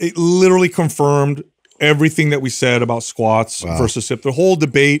it literally confirmed everything that we said about squats versus hip. The whole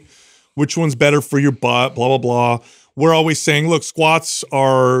debate, which one's better for your butt, blah, blah, blah. We're always saying, look, squats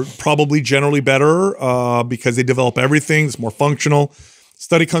are probably generally better because they develop everything. It's more functional.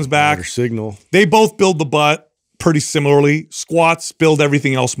 Study comes back. Better signal. They both build the butt pretty similarly. Squats build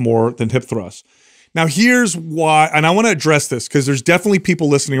everything else more than hip thrusts. Now, here's why, and I want to address this because there's definitely people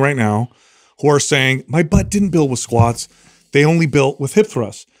listening right now who are saying, my butt didn't build with squats. They only built with hip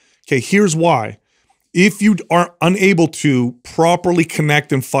thrusts. Okay, here's why. If you are unable to properly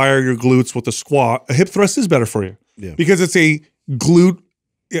connect and fire your glutes with a squat, a hip thrust is better for you because it's a glute,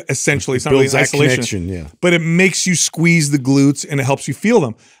 essentially. It's not really an isolation, but it makes you squeeze the glutes and it helps you feel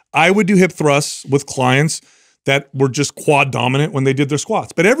them. I would do hip thrusts with clients that were just quad dominant when they did their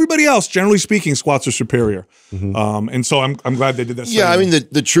squats. But everybody else, generally speaking, squats are superior. And so I'm glad they did that. Yeah, I mean,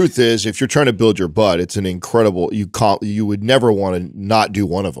 the truth is, if you're trying to build your butt, it's an incredible, you would never want to not do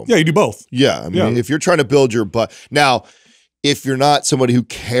one of them. Yeah, you do both. Yeah, I mean, if you're trying to build your butt. Now, if you're not somebody who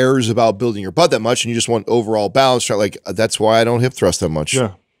cares about building your butt that much and you just want overall balance, that's why I don't hip thrust that much.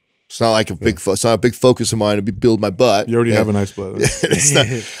 Yeah. It's not like it's not a big focus of mine to build my butt. You already have a nice butt. It's not,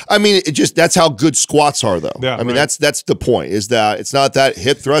 I mean, that's how good squats are, though. Yeah, I mean, that's the point. Is that it's not that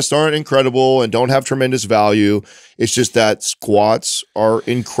hip thrusts aren't incredible and don't have tremendous value. It's just that squats are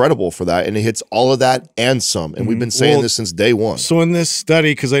incredible for that, and it hits all of that and some. And we've been saying this since day one. So in this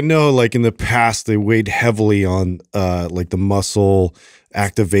study, because I know, in the past, they weighed heavily on the muscle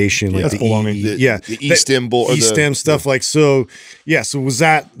activation, the E-stim stuff. So was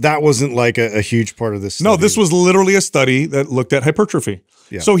that wasn't a huge part of this study? No, this was literally a study that looked at hypertrophy.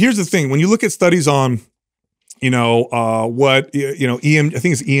 So here's the thing: when you look at studies on what I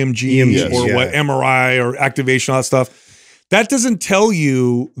think it's EMG or what MRI or activation, all that stuff. That doesn't tell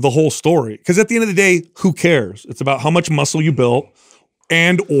you the whole story, because at the end of the day, who cares? It's about how much muscle you built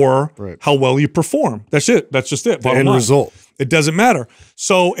and or how well you perform. That's it. That's just it. The end result. It doesn't matter.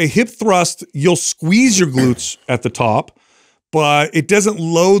 So a hip thrust, you'll squeeze your glutes at the top, but it doesn't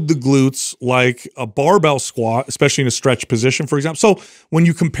load the glutes like a barbell squat, especially in a stretch position, for example. So when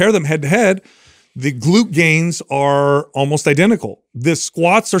you compare them head to head, the glute gains are almost identical. The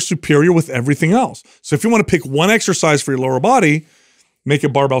squats are superior with everything else. So if you want to pick one exercise for your lower body, make it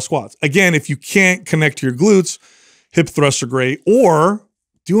barbell squats. Again, if you can't connect to your glutes, hip thrusts are great, or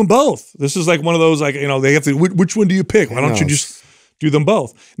do them both. This is like one of those, like, they have to, which one do you pick? Why don't you just do them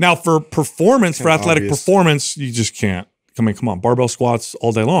both? Now for performance, for athletic performance, you just can't. Come on, barbell squats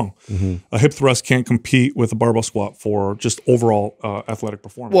all day long. A hip thrust can't compete with a barbell squat for just overall athletic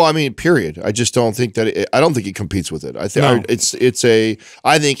performance. Well, I mean, period. I just don't think that I don't think it competes with it. I think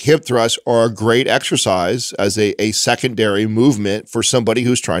I think hip thrusts are a great exercise as a secondary movement for somebody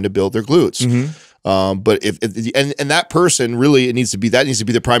who's trying to build their glutes. But if that person really, it needs to be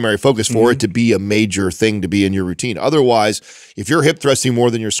the primary focus for it to be a major thing to be in your routine. Otherwise, if you're hip thrusting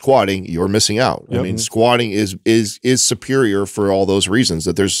more than you're squatting, you're missing out. I mean, squatting is superior for all those reasons,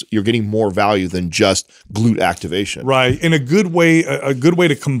 that you're getting more value than just glute activation. Right. And a good way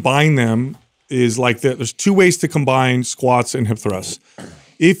to combine them is like that. There's two ways to combine squats and hip thrusts.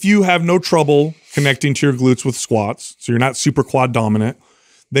 If you have no trouble connecting to your glutes with squats, so you're not super quad dominant,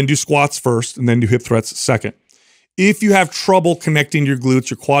 then do squats first, and then do hip thrusts second. If you have trouble connecting your glutes,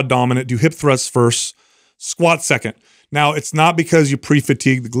 you're quad dominant, do hip thrusts first, squat second. Now, it's not because you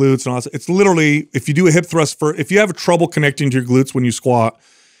pre-fatigue the glutes and all that. It's literally, if you do a hip thrust first, if you have trouble connecting to your glutes when you squat,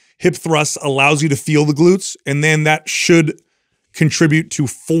 hip thrust allows you to feel the glutes, and then that should contribute to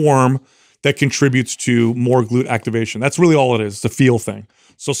form that contributes to more glute activation. That's really all it is, the feel thing.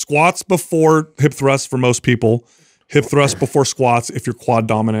 So squats before hip thrusts for most people, hip thrust before squats if you're quad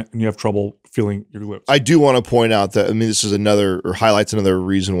dominant and you have trouble feeling your glutes. I do want to point out that, this is highlights another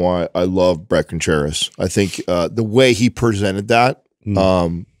reason why I love Brett Contreras. I think the way he presented that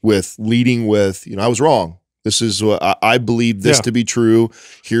with leading with, I was wrong. This is what I believe this to be true.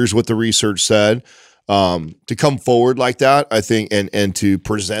 Here's what the research said. To come forward like that, I think, and to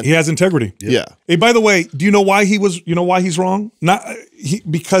present. He has integrity. Yeah. Hey, by the way, do you know why he's wrong?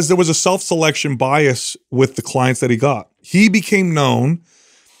 Because there was a self-selection bias with the clients that he got. He became known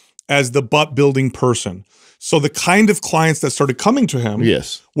as the butt building person. So the kind of clients that started coming to him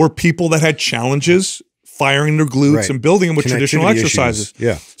were people that had challenges firing their glutes and building them with traditional exercises.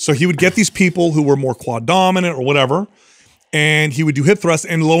 Yeah. So he would get these people who were more quad dominant or whatever, and he would do hip thrusts,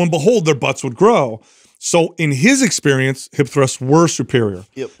 and lo and behold, their butts would grow. So in his experience, hip thrusts were superior.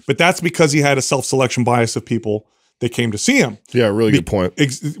 But that's because he had a self-selection bias of people that came to see him. Yeah, really good point.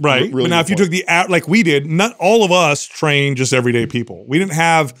 Right. Really, but now if you took like we did, not all of us train just everyday people.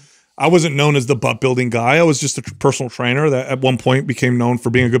 I wasn't known as the butt building guy. I was just a personal trainer that at one point became known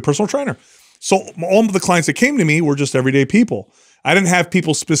for being a good personal trainer. So all of the clients that came to me were just everyday people. I didn't have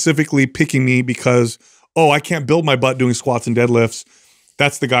people specifically picking me because, I can't build my butt doing squats and deadlifts.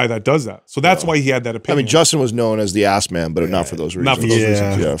 That's the guy that does that. So that's why he had that opinion. Justin was known as the ass man, but not for those reasons. Not for those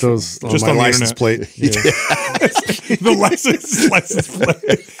reasons. Yeah, those just on the license plate. The license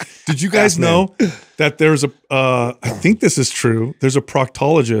plate. Did you guys know that there's I think this is true. There's a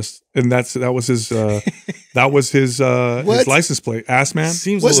proctologist, and that was his license plate. Ass man.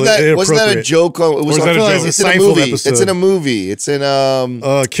 Wasn't that a joke? It's in a movie. It's in a movie. It's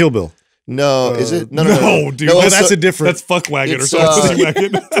in Kill Bill. No, is it? No, dude. No, that's a different. That's fuck wagon or something.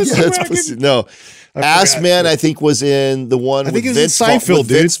 No, Ass Man, I think, was in the one with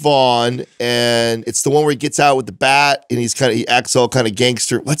Vince Vaughn, and it's the one where he gets out with the bat and he acts all kind of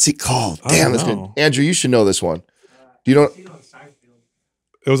gangster. What's he called? Damn, that's good. Andrew, you should know this one. Do you know?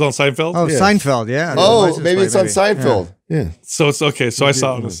 It was on Seinfeld? Oh, yeah. Seinfeld, yeah. Oh, maybe it's on Seinfeld. Yeah. So it's okay. So I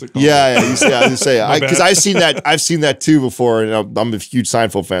saw it on the sitcom. Yeah. You say because I've seen that too before, and I'm a huge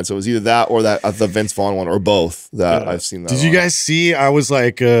Seinfeld fan. So it was either that or the Vince Vaughn one, or both that I've seen. That Did you guys see? I was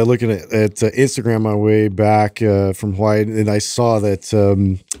like looking at Instagram on my way back from Hawaii, and I saw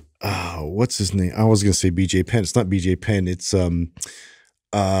that. What's his name? I was gonna say BJ Penn. It's not BJ Penn. It's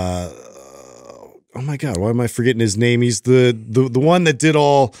oh my God, why am I forgetting his name? He's the one that did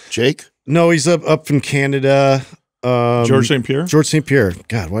all Jake? No, he's up from Canada. George St. Pierre? George St. Pierre.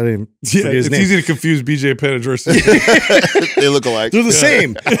 God, why didn't I forget his name? It's easy to confuse BJ Penn and George St. Pierre. They look alike. They're the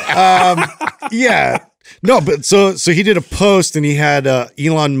same. Yeah. No, but so he did a post and he had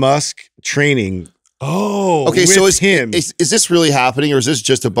Elon Musk training Oh, Okay, so with him. Is this really happening, or is this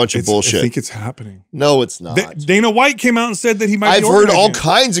just a bunch of bullshit? I think it's happening. No, it's not. Dana White came out and said that he might. I've heard all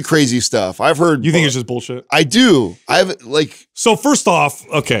kinds of crazy stuff. I've heard. You think it's just bullshit? I do. I've like. So first off,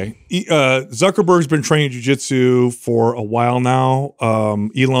 okay, Zuckerberg's been training jiu-jitsu for a while now.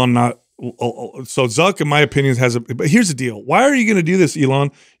 Elon not. So Zuck, in my opinion, has a. But here's the deal: why are you going to do this,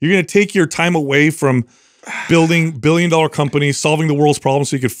 Elon? You're going to take your time away from building billion-dollar companies, solving the world's problems,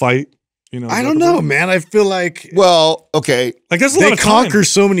 so you could fight. You know, I don't know, man. I feel like okay, like that's a they lot of conquer time.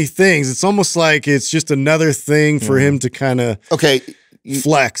 so many things. It's almost like it's just another thing for him to kind of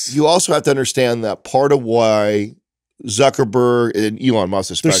flex. You also have to understand that part of why Zuckerberg and Elon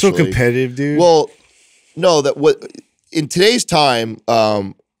Musk especially they're so competitive, dude. Well, no, that what in today's time,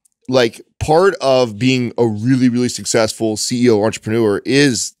 like part of being a really, really successful CEO entrepreneur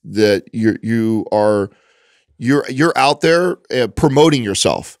is that you're out there promoting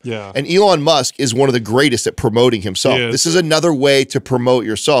yourself. Yeah. And Elon Musk is one of the greatest at promoting himself. This is another way to promote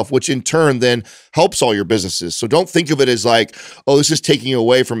yourself, which in turn then helps all your businesses. So don't think of it as like, oh, this is taking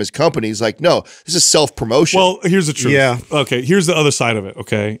away from his company. He's like, no, this is self-promotion. Well, here's the truth. Yeah. Okay, here's the other side of it,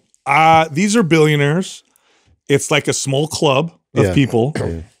 okay? These are billionaires. It's like a small club of people.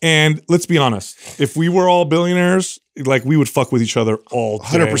 And let's be honest, if we were all billionaires, like we would fuck with each other all day.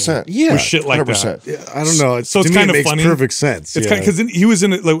 100%. Yeah. With shit like 100%. that. Yeah, I don't know. So it's to me, kind it of makes funny. Perfect sense. It's kind because he was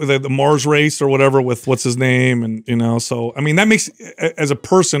in the Mars race or whatever with what's his name, and you know. So I mean, that makes as a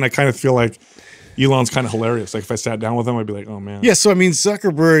person, I kind of feel like Elon's kind of hilarious. Like if I sat down with him, I'd be like, oh man. Yeah, so I mean,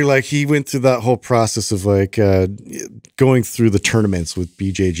 Zuckerberg, like he went through that whole process of like going through the tournaments with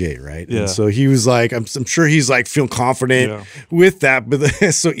BJJ, right? Yeah. And so he was like, I'm sure he's like feeling confident with that. But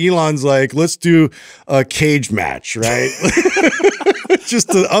so Elon's like, let's do a cage match, right?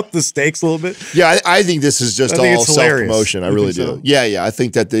 Just to up the stakes a little bit. Yeah, I think this is just all self-promotion. I really do. So? Yeah. I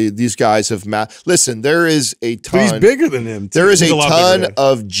think that these guys have listen, there is a ton. But he's bigger than him, too. There is He's a a lot ton bigger.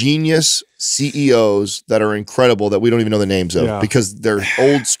 of genius CEOs that are incredible that we don't even know the names of because they're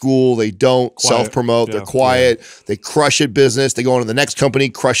old school. They don't self-promote. They're quiet. They crush at business. They go on to the next company,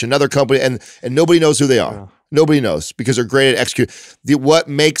 crush another company, and nobody knows who they are. Yeah. Nobody knows because they're great at execute. What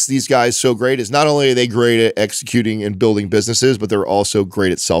makes these guys so great is not only are they great at executing and building businesses, but they're also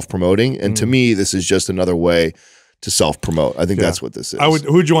great at self-promoting. And to me, this is just another way to self-promote. I think that's what this is.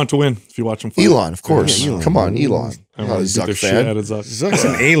 Who'd you want to win if you watch him fight? Elon, of course. Elon. Come on, Elon. I'm I'm not a gonna beat the Zuck shit fan. out of Zuck. Zuck's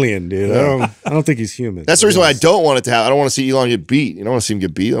an alien, dude. I don't think he's human. That's the reason why I don't want it to happen. I don't want to see Elon get beat. You don't want to see him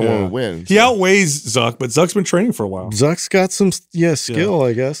get beat. I want him to win. He outweighs Zuck, but Zuck's been training for a while. Zuck's got some skill,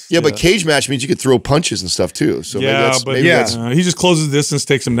 I guess. Yeah, but cage match means you could throw punches and stuff too. So maybe that's he just closes the distance,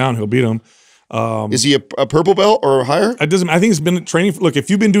 takes him down, he'll beat him. Is he a purple belt or higher? It doesn't. I think he's been training. Look, if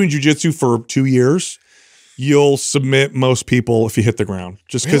you've been doing jiu-jitsu for 2 years, you'll submit most people if you hit the ground.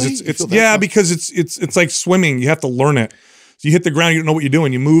 Just because because it's like swimming. You have to learn it. So you hit the ground, you don't know what you're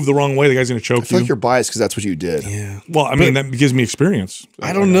doing. You move the wrong way, the guy's going to choke I feel you. like you're biased because that's what you did. Yeah. Well, I mean, that gives me experience.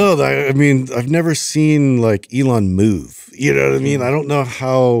 I don't know. I mean, I've never seen like Elon move. You know what I mean? I don't know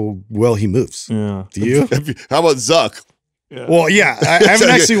how well he moves. Yeah. Do you? How about Zuck? Yeah. Well, yeah. I haven't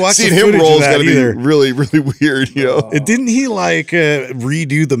actually watched Seen the him footage roll of is that going to either. be really, really weird. You know, Didn't he like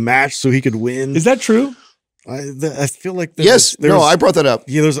redo the match so he could win? Is that true? I feel like I brought that up.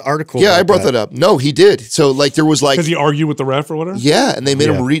 Yeah, there's an article. Yeah, I brought that up. No, he did. So like there was like Because he argued with the ref or whatever? yeah, and they made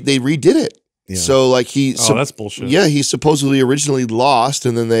him they redid it. Yeah. So like that's bullshit. Yeah, he supposedly originally lost,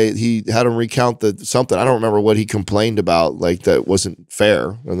 and then he had him recount something. I don't remember what he complained about, like that wasn't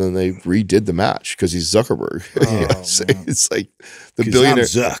fair, and then they redid the match because he's Zuckerberg. It's like the billionaire.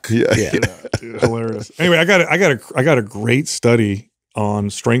 Zuck. Yeah. Dude, hilarious. Anyway, I got a great study on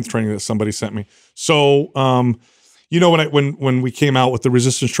strength training that somebody sent me. So, you know, when we came out with the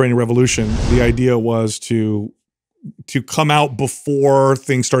resistance training revolution, the idea was to come out before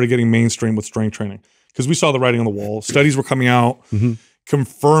things started getting mainstream with strength training, because we saw the writing on the wall. Studies were coming out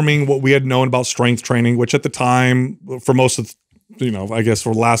confirming what we had known about strength training, which at the time, for most of, I guess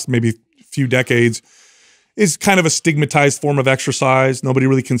for the last maybe few decades, is kind of a stigmatized form of exercise. Nobody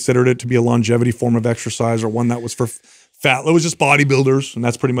really considered it to be a longevity form of exercise or one that was for fat. It was just bodybuilders, and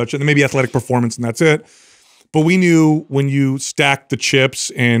that's pretty much it. And maybe athletic performance, and that's it. But we knew when you stacked the chips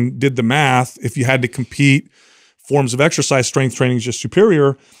and did the math, if you had to compete forms of exercise, strength training is just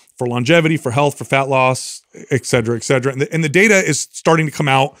superior for longevity, for health, for fat loss, et cetera, et cetera. And the data is starting to come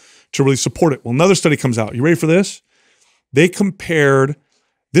out to really support it. Well, another study comes out. You ready for this? They compared,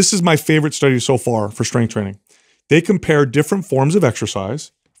 this is my favorite study so far for strength training. They compared different forms of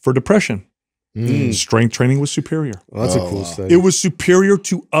exercise for depression. Strength training was superior. Well, that's a cool study. It was superior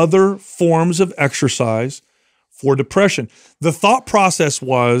to other forms of exercise for depression. The thought process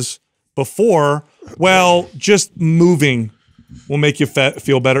was before, Well, just moving will make you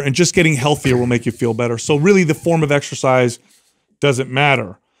feel better, and just getting healthier will make you feel better. So really the form of exercise doesn't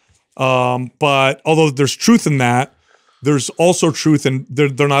matter. But although there's truth in that, there's also truth in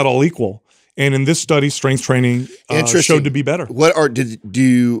they're not all equal. And in this study, strength training showed to be better. What are do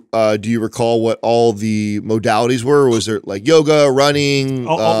you recall what all the modalities were? Was there like yoga, running?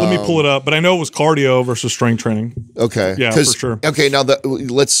 Let me pull it up. But I know it was cardio versus strength training. Okay, yeah, for sure. Okay, now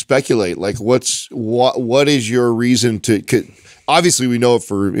let's speculate. Like, what is your reason to? Obviously, we know it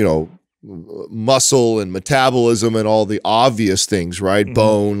for muscle and metabolism and all the obvious things, right? Mm-hmm.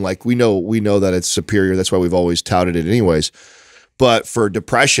 Bone, like we know that it's superior. That's why we've always touted it, anyways. But for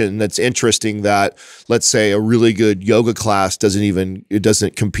depression, that's interesting that, let's say, a really good yoga class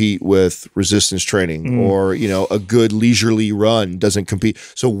doesn't compete with resistance training, or a good leisurely run doesn't compete.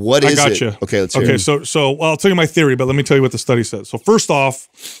 So what is it? I got you. Okay, let's hear it. So I'll tell you my theory, but let me tell you what the study says. So first off,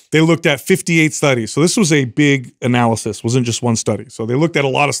 they looked at 58 studies. So this was a big analysis. It wasn't just one study. So they looked at a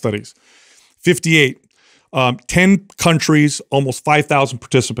lot of studies. 58, 10 countries, almost 5,000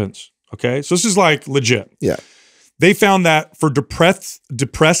 participants. Okay, so this is like legit. Yeah. They found that for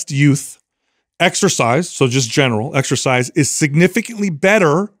depressed youth, exercise, so just general exercise, is significantly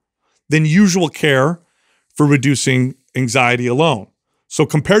better than usual care for reducing anxiety alone. So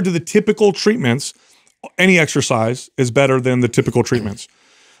compared to the typical treatments, any exercise is better than the typical treatments.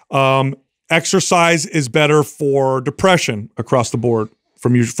 Exercise is better for depression across the board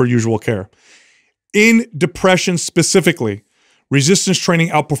for usual care. In depression specifically, resistance training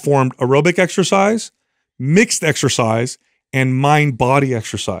outperformed aerobic exercise, mixed exercise, and mind-body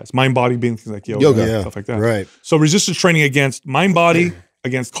exercise. Mind-body being things like yoga and stuff like that. Right. So resistance training against mind-body,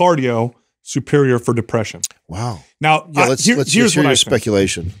 against cardio, superior for depression. Wow. Now, let's hear your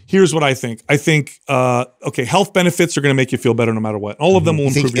speculation. Here's what I think. I think, okay, health benefits are going to make you feel better no matter what. All of them will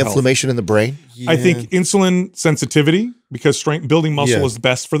improve your health. Inflammation in the brain? I think insulin sensitivity, because building muscle is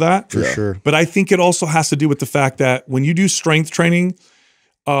best for that. For sure. But I think it also has to do with the fact that when you do strength training,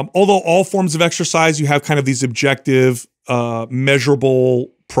 although all forms of exercise, you have kind of these objective,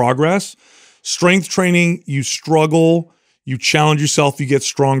 measurable progress. Strength training, you struggle, you challenge yourself, you get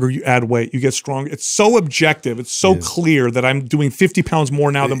stronger, you add weight, you get stronger. It's so objective. It's so clear that I'm doing 50 pounds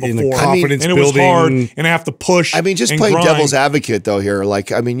more now than before. Confidence and it was hard, and I have to push. I mean, just playing devil's advocate though here.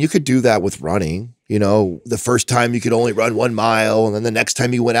 Like, I mean, you could do that with running. The first time you could only run 1 mile, and then the next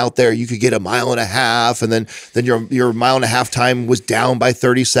time you went out there, you could get 1.5 miles, and then your 1.5 mile time was down by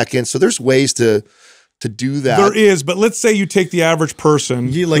 30 seconds. So there's ways to do that. There is, but let's say you take the average person,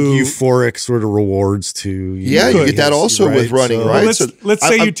 euphoric sort of rewards to you get that also with running, right? Let's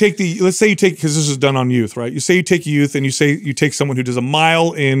say you take because this is done on youth, right? You say you take youth, and you say you take someone who does a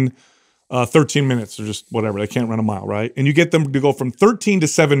mile in 13 minutes or just whatever. They can't run a mile, right? And you get them to go from 13 to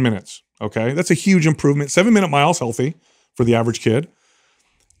 7 minutes. Okay, that's a huge improvement. 7-minute miles healthy for the average kid.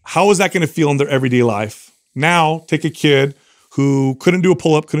 How is that going to feel in their everyday life? Now, take a kid who couldn't do a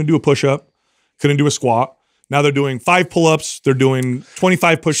pull-up, couldn't do a push-up, couldn't do a squat. Now they're doing 5 pull-ups, they're doing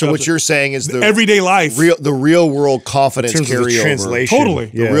 25 push-ups. So what you're saying is the everyday life, the real world confidence carryover. Translation. Totally,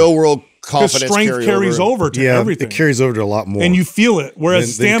 the real world confidence. Because strength carries over to everything. It carries over to a lot more, and you feel it.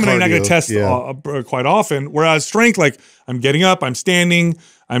 Whereas stamina, you're not going to test quite often. Whereas strength, like I'm getting up, I'm standing,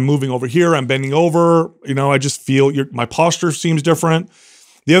 I'm moving over here, I'm bending over. I just feel my posture seems different.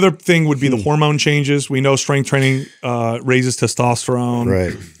 The other thing would be the hormone changes. We know strength training raises testosterone.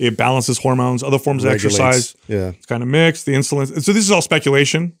 Right. It balances hormones. Other forms of exercise, it's kind of mixed. The insulin. So this is all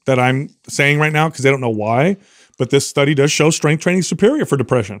speculation that I'm saying right now because I don't know why. But this study does show strength training superior for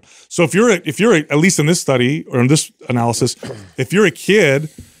depression. So if you're at least in this study or in this analysis, if you're a kid,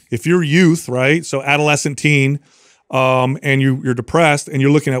 if you're youth, right? So adolescent, teen, and you're depressed, and you're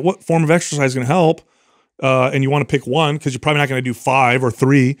looking at what form of exercise is going to help. And you want to pick one because you're probably not going to do 5 or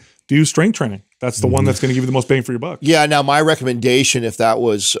 3, do strength training. That's the one that's going to give you the most bang for your buck. Yeah. Now, my recommendation, if that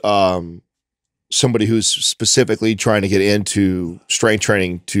was somebody who's specifically trying to get into strength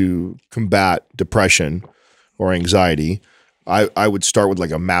training to combat depression or anxiety, I would start with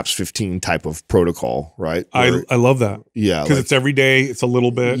like a MAPS 15 type of protocol, right? I love that. Yeah. Because it's every day. It's a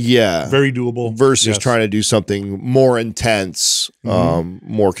little bit. Yeah. Very doable. Versus trying to do something more intense,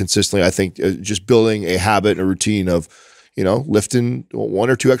 more consistently. I think just building a habit and a routine of, lifting 1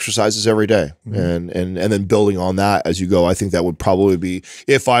 or 2 exercises every day and then building on that as you go. I think that would probably be,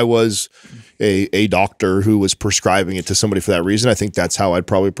 if I was a doctor who was prescribing it to somebody for that reason, I think that's how I'd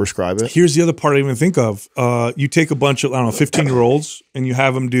probably prescribe it. Here's the other part I didn't even think of. You take a bunch of, 15-year-olds and you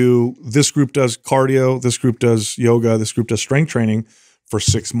have them do, this group does cardio, this group does yoga, this group does strength training for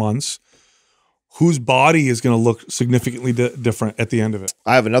 6 months. whose body is going to look significantly different at the end of it.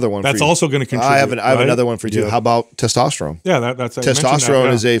 I have another one. That's for you. also going to contribute. I have another one for you. How about testosterone? Yeah, that's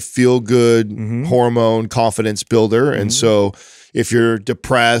testosterone is a feel-good hormone, confidence builder, and so if you're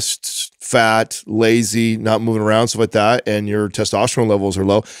depressed, fat, lazy, not moving around, stuff like that, and your testosterone levels are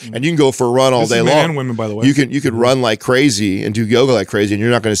low, and you can go for a run all day long. Men and women, by the way. You could run like crazy and do yoga like crazy, and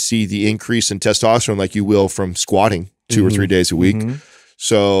you're not going to see the increase in testosterone like you will from squatting 2 or 3 days a week.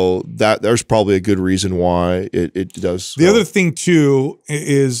 So there's probably a good reason why it does. The other thing too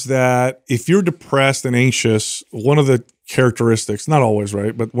is that if you're depressed and anxious, one of the characteristics, not always,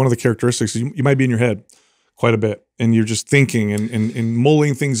 right, but one of the characteristics is you might be in your head quite a bit, and you're just thinking and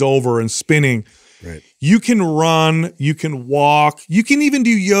mulling things over and spinning. Right. You can run, you can walk, you can even do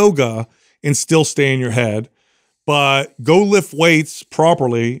yoga and still stay in your head. But go lift weights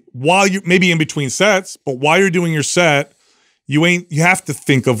properly while you maybe in between sets, but while you're doing your set, you have to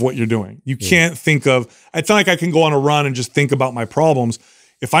think of what you're doing. You can't think of, it's not like I can go on a run and just think about my problems.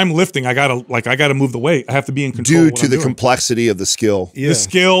 If I'm lifting, I gotta move the weight. I have to be in control. Due to the complexity of the skill. The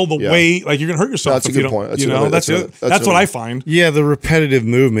skill, the weight, like you're gonna hurt yourself. That's a good point. That's what I find. Yeah, the repetitive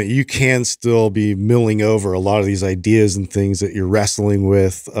movement, you can still be milling over a lot of these ideas and things that you're wrestling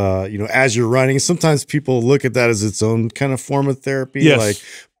with, as you're running. Sometimes people look at that as its own kind of form of therapy. Yes.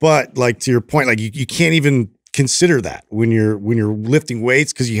 But to your point, you can't even consider that when you're lifting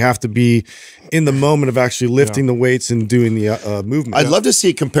weights, because you have to be in the moment of actually lifting the weights and doing the movement. I'd love to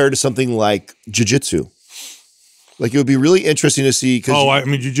see it compared to something like jiu-jitsu. Like, it would be really interesting to see.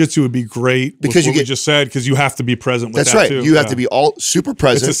 Jiu-jitsu would be great because you just said, because you have to be present with that's that right. too. You have to be all super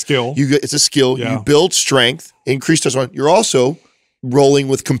present. It's a skill. It's a skill. Yeah. You build strength, increase testosterone. You're also rolling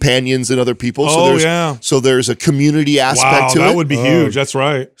with companions and other people. So there's a community aspect to it. That would be huge. That's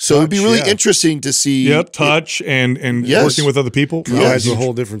right. So it'd be really interesting to see. Touch and working with other people. Provides a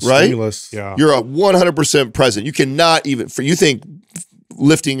whole different stimulus. Yeah. You're 100% present. You cannot even, you think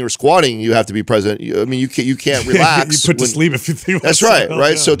lifting or squatting, you have to be present. You can't relax. You put to sleep if you think that's right.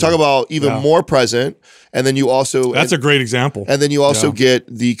 Right. So talk about even more present. And then you also, that's a great example. And then you also get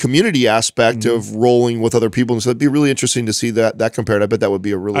the community aspect of rolling with other people. And so it'd be really interesting to see that compared. I bet that would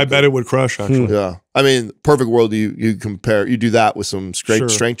be a really, I bet it would crush, actually. Yeah. I mean, perfect world, you do that with some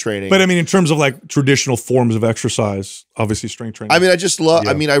strength training. But I mean, in terms of like traditional forms of exercise, obviously strength training. I mean, I just love,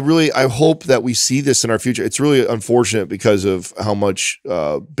 I hope that we see this in our future. It's really unfortunate because of how much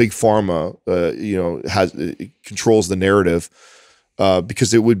big pharma, controls the narrative.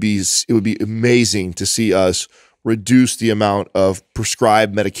 Because it would be amazing to see us reduce the amount of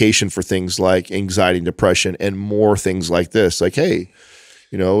prescribed medication for things like anxiety and depression and more things like this. Like, hey,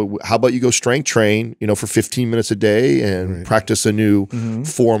 how about you go strength train, for 15 minutes a day and practice a new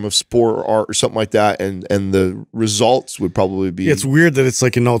form of sport or art or something like that. And the results would probably be. It's weird that it's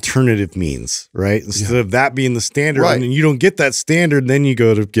like an alternative means, right? Instead of that being the standard, and you don't get that standard, then you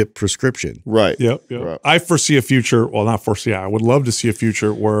go to get prescription. Right. Yep. Right. I foresee a future. Well, not foresee. I would love to see a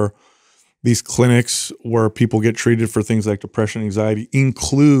future where these clinics where people get treated for things like depression, anxiety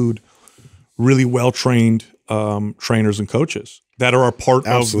include really well-trained trainers and coaches that are a part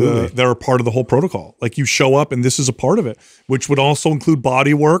of the whole protocol. Like, you show up and this is a part of it, which would also include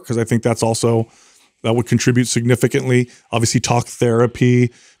body work, because I think that would contribute significantly. Obviously, talk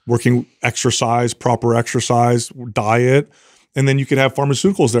therapy, working exercise, proper exercise, diet, and then you could have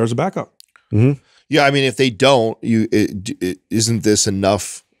pharmaceuticals there as a backup. Yeah, I mean, if they don't, isn't this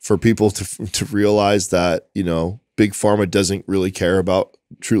enough for people to realize that big pharma doesn't really care about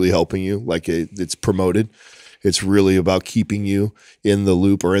truly helping you like it's promoted? It's really about keeping you in the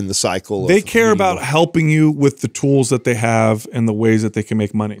loop or in the cycle. They care about helping you with the tools that they have and the ways that they can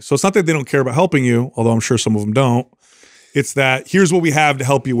make money. So it's not that they don't care about helping you, although I'm sure some of them don't. It's that here's what we have to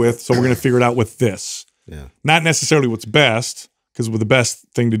help you with, so we're going to figure it out with this. Yeah. Not necessarily what's best, because the best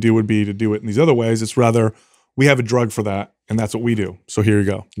thing to do would be to do it in these other ways. It's rather, we have a drug for that, and that's what we do. So here you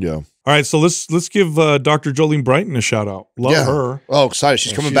go. Yeah. All right, so let's give Dr. Jolene Brighten a shout out. Love her. Oh, excited!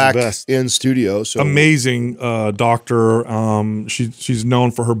 She's coming back in studio. So amazing doctor. She's known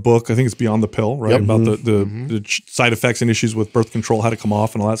for her book. I think it's Beyond the Pill, right? About the side effects and issues with birth control, how to come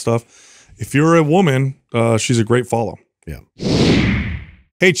off, and all that stuff. If you're a woman, she's a great follow. Yeah.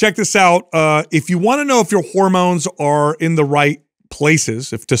 Hey, check this out. If you want to know if your hormones are in the right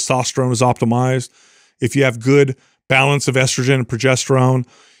places, if testosterone is optimized, if you have good balance of estrogen and progesterone,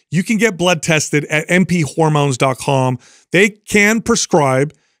 you can get blood tested at mphormones.com. They can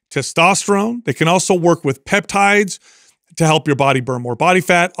prescribe testosterone. They can also work with peptides to help your body burn more body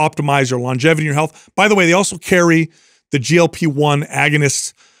fat, optimize your longevity and your health. By the way, they also carry the GLP-1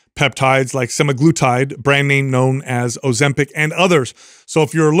 agonist peptides like semaglutide, brand name known as Ozempic, and others. So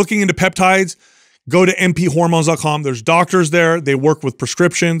if you're looking into peptides, Go to mphormones.com. There's doctors there. They work with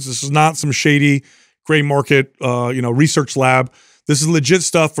prescriptions. This is not some shady gray market, research lab. This is legit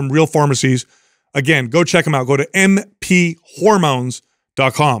stuff from real pharmacies. Again, go check them out. Go to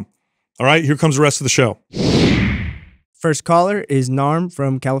mphormones.com. All right, here comes the rest of the show. First caller is Narm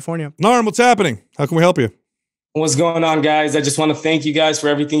from California. Narm, what's happening? How can we help you? What's going on, guys? I just want to thank you guys for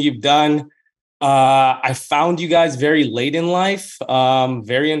everything you've done. I found you guys very late in life.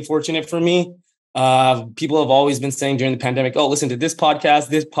 Very unfortunate for me. People have always been saying during the pandemic, oh, listen to this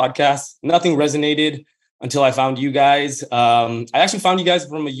podcast. Nothing resonated until I found you guys. I actually found you guys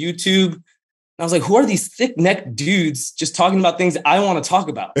from a YouTube. And I was like, who are these thick-necked dudes just talking about things I want to talk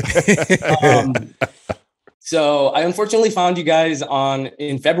about? So I unfortunately found you guys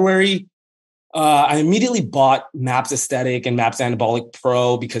in February. I immediately bought MAPS Aesthetic and MAPS Anabolic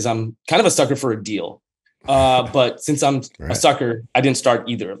Pro because I'm kind of a sucker for a deal. But since I'm a sucker, I didn't start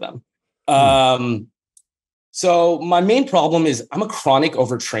either of them. So my main problem is I'm a chronic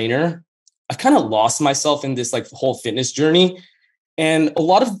overtrainer. I've kind of lost myself in this whole fitness journey. And a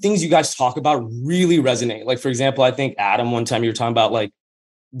lot of things you guys talk about really resonate. Like, for example, I think Adam, one time you were talking about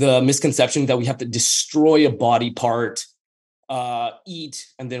the misconception that we have to destroy a body part, eat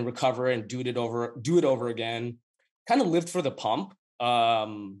and then recover and do it over again. Kind of lived for the pump.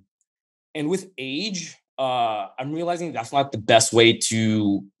 And with age, I'm realizing that's not the best way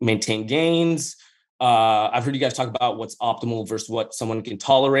to maintain gains. I've heard you guys talk about what's optimal versus what someone can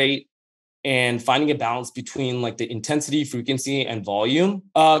tolerate, and finding a balance between the intensity, frequency, and volume.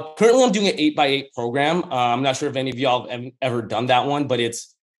 Currently, I'm doing an 8x8 program. I'm not sure if any of y'all have ever done that one, but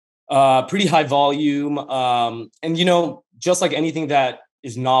it's pretty high volume. And just like anything that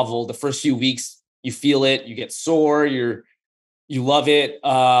is novel, the first few weeks, you feel it, you get sore, you love it.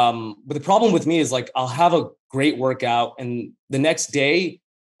 But the problem with me is I'll have a great workout and the next day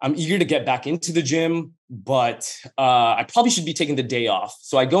I'm eager to get back into the gym, but I probably should be taking the day off.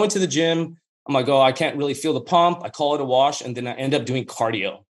 So I go into the gym, I'm like, oh, I can't really feel the pump. I call it a wash. And then I end up doing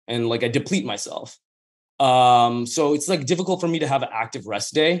cardio and I deplete myself. So it's difficult for me to have an active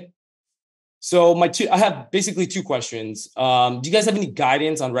rest day. So I have basically two questions. Do you guys have any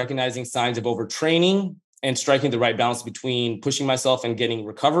guidance on recognizing signs of overtraining and striking the right balance between pushing myself and getting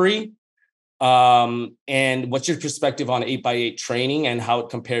recovery? And what's your perspective on 8x8 training and how it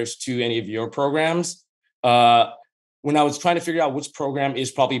compares to any of your programs? When I was trying to figure out which program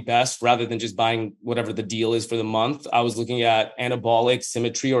is probably best, rather than just buying whatever the deal is for the month, I was looking at anabolic,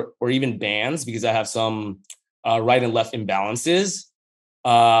 symmetry, or even bands, because I have some right and left imbalances.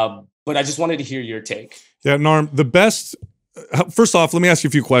 But I just wanted to hear your take. Yeah, Narm, the best. First off, let me ask you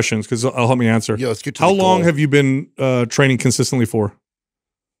a few questions because I'll help me answer. Yeah, let's get to How the long goal. have you been training consistently for?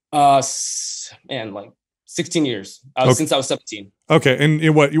 16 years. Since I was 17. Okay, and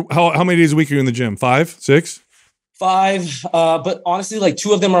how many days a week are you in the gym? 5, 6? 5. But honestly,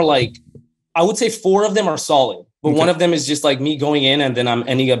 2 of them are I would say 4 of them are solid. But one of them is just me going in and then I'm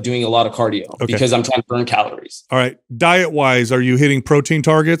ending up doing a lot of cardio because I'm trying to burn calories. All right. Diet-wise, are you hitting protein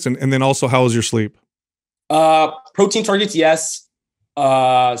targets? And then also, how is your sleep? Protein targets, yes.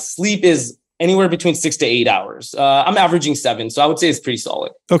 Sleep is anywhere between 6 to 8 hours. I'm averaging 7, so I would say it's pretty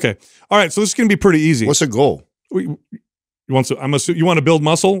solid. Okay. All right. So this is going to be pretty easy. What's the goal? You want to build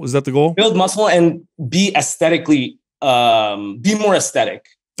muscle? Is that the goal? Build muscle and be more aesthetic.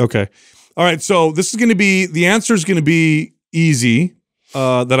 Okay. All right. So this is going to be, the answer is going to be easy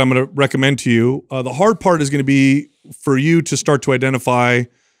that I'm going to recommend to you. The hard part is going to be for you to start to identify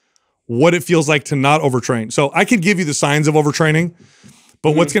what it feels like to not overtrain. So I could give you the signs of overtraining,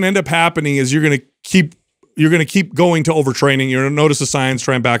 but what's going to end up happening is you're going to keep going to overtraining. You're going to notice the signs,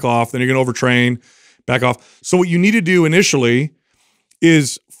 try and back off. Then you're going to overtrain, back off. So what you need to do initially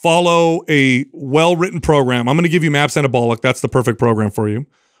is follow a well-written program. I'm going to give you MAPS Anabolic. That's the perfect program for you.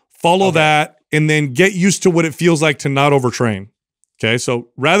 Follow that and then get used to what it feels like to not overtrain. Okay. So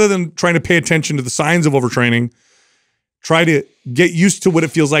rather than trying to pay attention to the signs of overtraining, try to get used to what it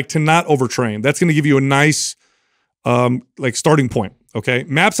feels like to not overtrain. That's going to give you a nice starting point. Okay.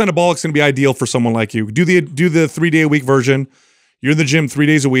 MAPS Anabolic is going to be ideal for someone like you. Do the 3-day-a-week version. You're in the gym 3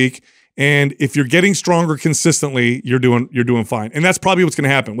 days a week. And if you're getting stronger consistently, you're doing fine. And that's probably what's going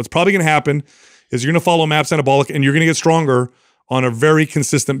to happen. What's probably going to happen is you're going to follow MAPS Anabolic and you're going to get stronger on a very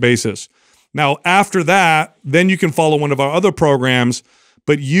consistent basis. Now, after that, then you can follow one of our other programs,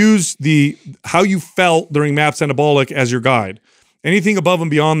 but use how you felt during MAPS Anabolic as your guide. Anything above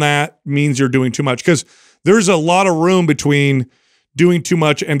and beyond that means you're doing too much, because there's a lot of room between doing too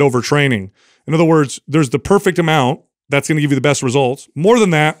much and overtraining. In other words, there's the perfect amount that's going to give you the best results. More than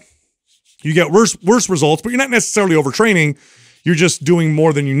that, you get worse results, but you're not necessarily overtraining. You're just doing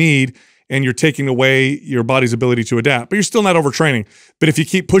more than you need. and you're taking away your body's ability to adapt, but you're still not overtraining. But if you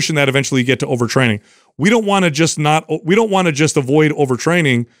keep pushing that, eventually you get to overtraining. We don't want to just avoid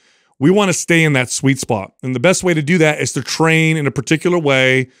overtraining. We want to stay in that sweet spot. And the best way to do that is to train in a particular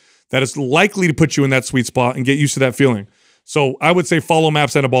way that is likely to put you in that sweet spot and get used to that feeling. So I would say follow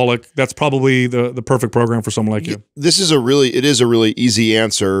MAPS Anabolic. That's probably the perfect program for someone like you. It is a really easy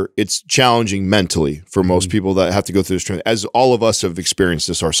answer. It's challenging mentally for most people that have to go through this training, as all of us have experienced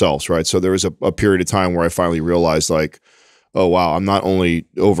this ourselves, right? So there was a period of time where I finally realized, like, oh, wow, I'm not only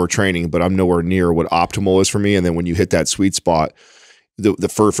overtraining, but I'm nowhere near what optimal is for me. And then when you hit that sweet spot,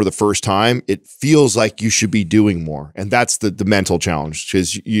 for the first time, it feels like you should be doing more. And that's the mental challenge,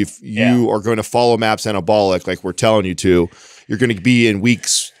 because you are going to follow MAPS Anabolic like we're telling you to, you're going to be in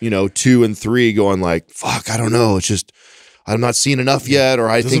weeks, 2 and 3 going like, fuck, I don't know. It's just, I'm not seeing enough yet. Or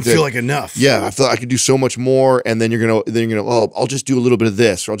I think feel like enough. Yeah. I feel like I could do so much more. And then you're going to, oh, I'll just do a little bit of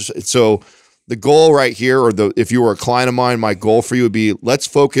this. Or so the goal right here, or if you were a client of mine, my goal for you would be, let's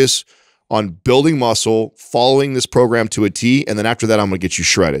focus on building muscle, following this program to a T, and then after that, I'm going to get you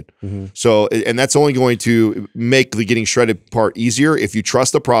shredded. So, and that's only going to make the getting shredded part easier if you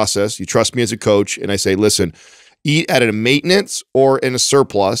trust the process, you trust me as a coach, and I say, listen, eat at a maintenance or in a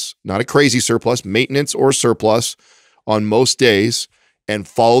surplus, not a crazy surplus, maintenance or surplus on most days, and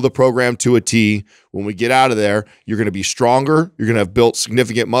follow the program to a T. When we get out of there, you're going to be stronger, you're going to have built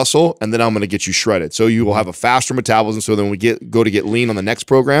significant muscle, and then I'm going to get you shredded. So you will have a faster metabolism. So then we go to get lean on the next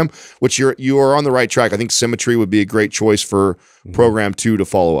program, which you are on the right track. I think Symmetry would be a great choice for program 2 to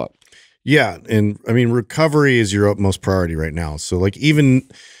follow up. Yeah. And I mean, recovery is your utmost priority right now. So like, even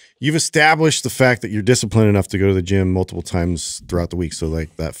you've established the fact that you're disciplined enough to go to the gym multiple times throughout the week. So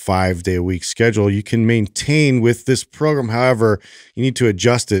like that 5-day-a-week schedule, you can maintain with this program. However, you need to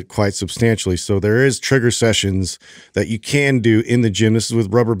adjust it quite substantially. So there is trigger sessions that you can do in the gym. This is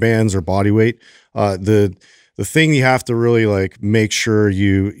with rubber bands or body weight. The thing you have to really like make sure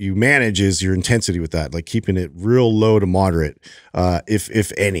you manage is your intensity with that, like keeping it real low to moderate,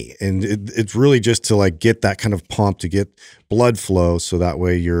 if any. And it's really just to like get that kind of pump, to get blood flow, so that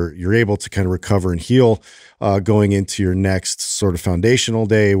way you're able to kind of recover and heal going into your next sort of foundational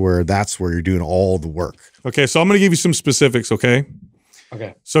day, where that's where you're doing all the work. Okay, so I'm going to give you some specifics, okay?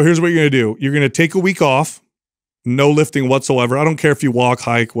 Okay. So here's what you're going to do. You're going to take a week off. No lifting whatsoever. I don't care if you walk,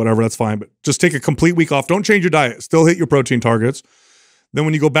 hike, whatever, that's fine. But just take a complete week off. Don't change your diet. Still hit your protein targets. Then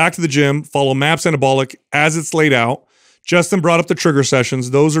when you go back to the gym, follow MAPS Anabolic as it's laid out. Justin brought up the trigger sessions.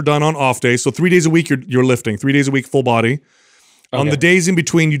 Those are done on off days. So 3 days a week you're lifting. 3 days a week full body. Okay. On the days in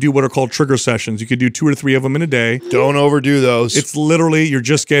between, you do what are called trigger sessions. You could do 2 or 3 of them in a day. Don't overdo those. It's literally, you're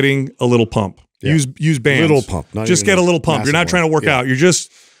just getting a little pump. Yeah. Use bands. Little pump. Just get a little pump. You're not trying to work out. You're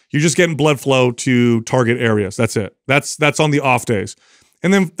just getting blood flow to target areas. That's it. That's on the off days.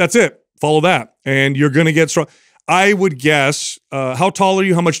 And then that's it. Follow that. And you're going to get strong. I would guess, how tall are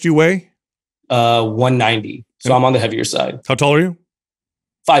you? How much do you weigh? 190. So I'm on the heavier side. How tall are you?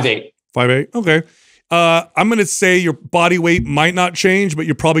 5'8". 5'8". Okay. I'm going to say your body weight might not change, but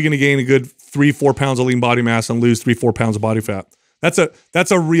you're probably going to gain a good 3-4 pounds of lean body mass and lose 3-4 pounds of body fat.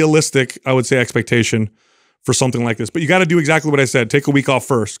 That's a realistic, I would say, expectation for something like this. But you got to do exactly what I said. Take a week off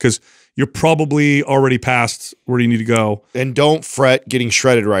first, because you're probably already past where you need to go. And don't fret getting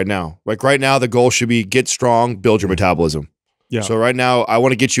shredded right now. Like right now, the goal should be get strong, build your metabolism. Yeah. So right now, I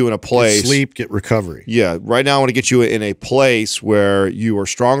want to get you in a place. Get sleep, get recovery. Yeah. Right now, I want to get you in a place where you are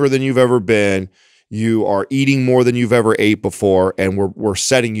stronger than you've ever been. You are eating more than you've ever ate before. And we're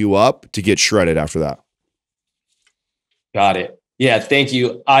setting you up to get shredded after that. Got it. Yeah, thank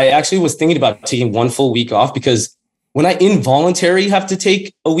you. I actually was thinking about taking 1 full week off, because when I involuntarily have to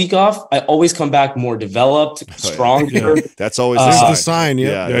take a week off, I always come back more developed, stronger. Yeah. That's always the sign.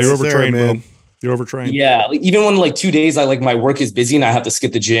 Yeah, you're overtrained, man. You're overtrained. Yeah, like even when like 2 days, my work is busy and I have to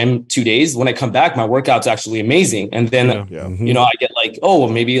skip the gym 2 days. When I come back, my workout's actually amazing. And then, I get like, oh, well,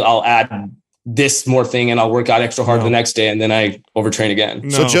 maybe I'll add this more thing and I'll work out extra hard the next day, and then I overtrain again.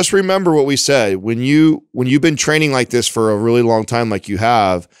 So just remember what we said. When you've been training like this for a really long time, like you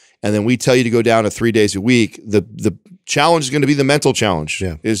have, and then we tell you to go down to 3 days a week, the challenge is going to be the mental challenge.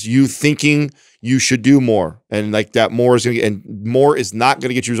 Yeah. Is you thinking you should do more, and like that more is going to, and more is not going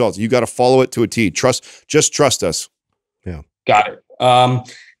to get you results. You got to follow it to a T. Just trust us. Yeah. Got it.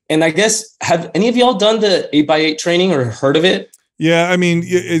 And I guess, have any of y'all done the 8x8 training or heard of it? Yeah, I mean,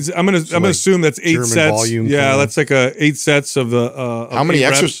 I'm gonna assume that's 8 sets. Volume, yeah, that's like 8 sets of the. How many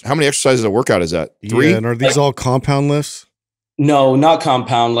exercises a workout is that? 3. Yeah, and are these all compound lifts? No, not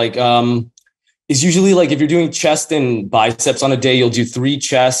compound. is usually like if you're doing chest and biceps on a day, you'll do 3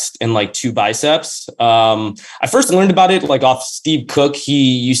 chest and like 2 biceps. I first learned about it like off Steve Cook.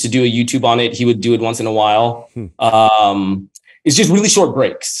 He used to do a YouTube on it. He would do it once in a while. It's just really short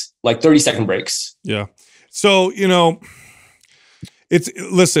breaks, like 30-second breaks. Yeah. So, you know,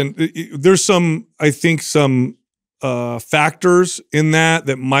 there's some, I think some factors in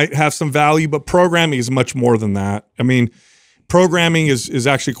that might have some value, but programming is much more than that. I mean, programming is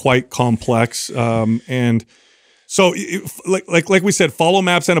actually quite complex. And so like we said, follow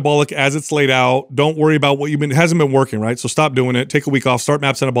MAPS Anabolic as it's laid out. Don't worry about it hasn't been working, right? So stop doing it. Take a week off, start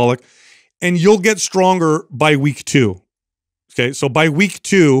MAPS Anabolic, and you'll get stronger by week 2. Okay. So by week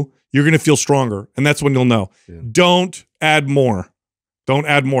 2, you're going to feel stronger. And that's when you'll know. Yeah. Don't add more. Don't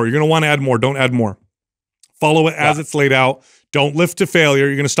add more. You're going to want to add more. Don't add more. Follow it as it's laid out. Don't lift to failure.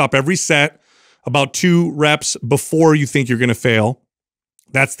 You're going to stop every set about 2 reps before you think you're going to fail.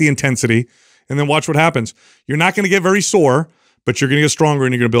 That's the intensity. And then watch what happens. You're not going to get very sore, but you're going to get stronger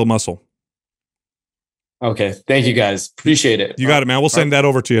and you're going to build muscle. Okay. Thank you, guys. Appreciate it. You got it, man. We'll send that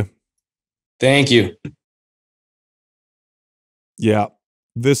over to you. Thank you. Yeah.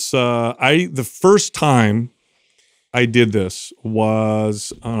 The first time I did this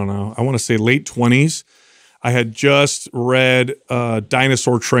was, I don't know, I want to say late 20s. I had just read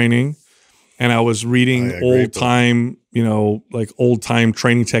Dinosaur Training, and I was reading old time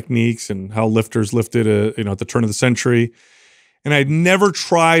training techniques and how lifters lifted at the turn of the century. And I'd never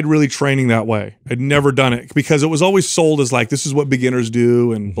tried really training that way. I'd never done it because it was always sold as like, this is what beginners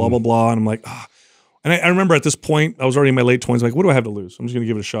do and blah, blah, blah. And I'm like, ah. And I remember at this point, I was already in my late 20s, like, what do I have to lose? I'm just going to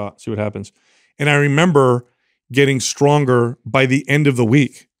give it a shot, see what happens. And I remember getting stronger by the end of the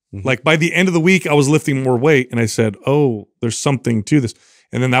week. Like by the end of the week, I was lifting more weight, and I said, "Oh, there's something to this."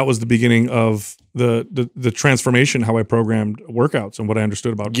 And then that was the beginning of the transformation, how I programmed workouts and what I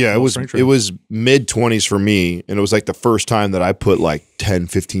understood about. Yeah, it was mid 20s for me, and it was like the first time that I put like 10,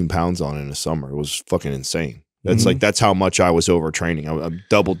 15 pounds on in a summer. It was fucking insane. That's like that's how much I was overtraining. I'm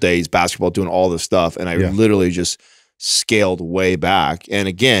double days, basketball, doing all this stuff, and I literally just scaled way back. And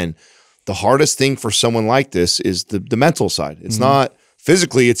again, the hardest thing for someone like this is the mental side. It's not.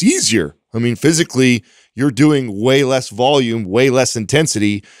 Physically, it's easier. I mean, physically, you're doing way less volume, way less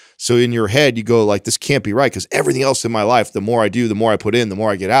intensity. So in your head, you go like, this can't be right because everything else in my life, the more I do, the more I put in, the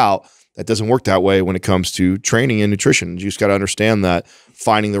more I get out. That doesn't work that way when it comes to training and nutrition. You just got to understand that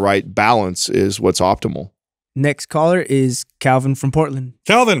finding the right balance is what's optimal. Next caller is Calvin from Portland.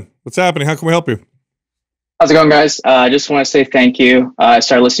 Calvin, what's happening? How can we help you? How's it going, guys? I just want to say thank you. I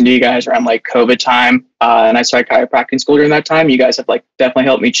started listening to you guys around like COVID time, and I started chiropractic school during that time. You guys have like definitely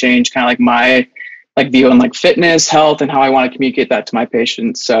helped me change kind of like my like view on like fitness, health, and how I want to communicate that to my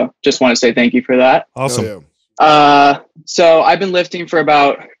patients. So just want to say thank you for that. Awesome. So I've been lifting for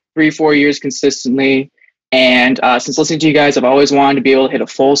about 3-4 years consistently, and since listening to you guys, I've always wanted to be able to hit a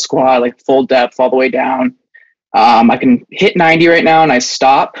full squat, like full depth, all the way down. I can hit 90 right now, and I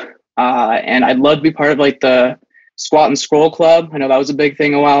stop. And I'd love to be part of like the squat and scroll club. I know that was a big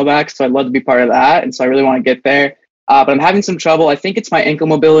thing a while back, so I'd love to be part of that. And so I really want to get there. But I'm having some trouble. I think it's my ankle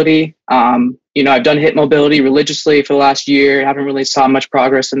mobility. I've done hip mobility religiously for the last year. I haven't really saw much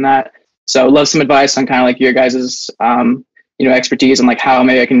progress in that. So I'd love some advice on kind of like your guys' expertise and like how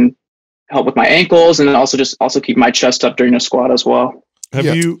maybe I can help with my ankles and then also keep my chest up during a squat as well. Have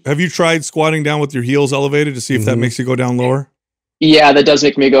you tried squatting down with your heels elevated to see if that makes you go down lower? Yeah, that does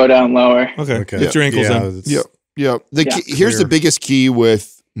make me go down lower. Okay. Get your ankles in. Here's the biggest key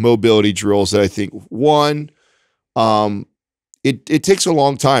with mobility drills that I think. One, it takes a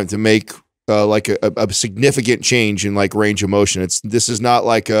long time to make like a significant change in like range of motion. This is not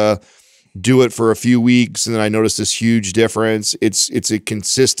like do it for a few weeks and then I notice this huge difference. It's a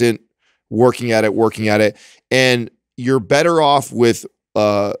consistent working at it, and you're better off with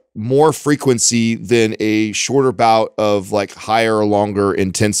more frequency than a shorter bout of like higher or longer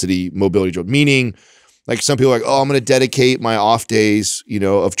intensity mobility drill. Meaning, like some people are like, oh, I'm going to dedicate my off days,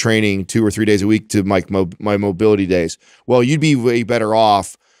 of training 2 or 3 days a week to my mobility days. Well, you'd be way better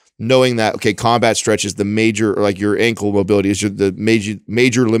off knowing that, okay, combat stretch is the major, like your ankle mobility is the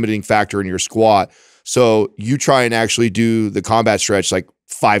major limiting factor in your squat. So you try and actually do the combat stretch like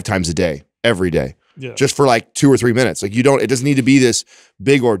 5 times a day, every day. Yeah. Just for like 2 or 3 minutes. Like it doesn't need to be this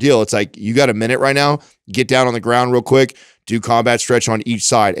big ordeal. It's like, you got a minute right now, get down on the ground real quick, do combat stretch on each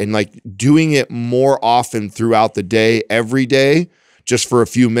side, and like doing it more often throughout the day, every day, just for a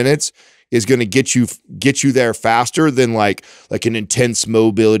few minutes is going to get you there faster than like an intense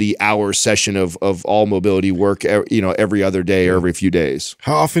mobility hour session of all mobility work, every other day or every few days.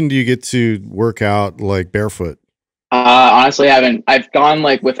 How often do you get to work out like barefoot? Honestly, I haven't. I've gone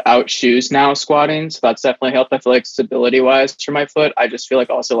like without shoes now squatting, so that's definitely helped. I feel like stability wise for my foot. I just feel like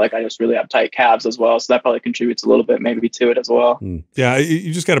also like I just really have tight calves as well, so that probably contributes a little bit maybe to it as well. Yeah,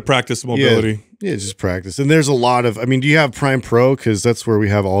 you just got to practice mobility. Yeah, just practice. And there's a lot of, I mean, do you have Prime Pro? Because that's where we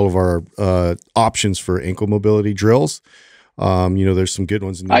have all of our options for ankle mobility drills. There's some good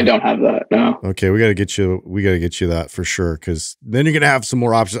ones in there. I don't have that, no. Okay, we gotta get you that for sure, because then you're gonna have some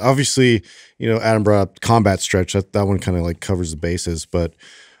more options. Obviously, Adam brought up combat stretch. That one kind of like covers the bases, but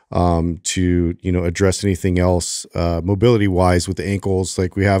to address anything else mobility wise with the ankles,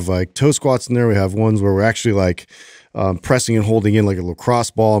 like we have like toe squats in there. We have ones where we're actually like pressing and holding in like a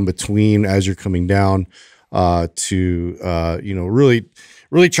lacrosse ball in between as you're coming down to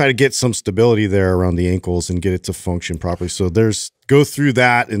really try to get some stability there around the ankles and get it to function properly. So go through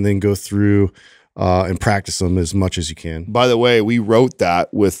that and then go through and practice them as much as you can. By the way, we wrote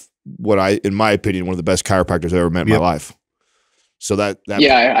that with in my opinion, one of the best chiropractors I've ever met in my life. So that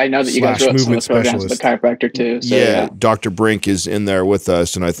yeah, I know that you guys wrote some of the programs with the chiropractor too. So, yeah, Dr. Brink is in there with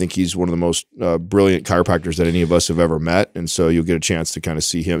us, and I think he's one of the most brilliant chiropractors that any of us have ever met. And so you'll get a chance to kind of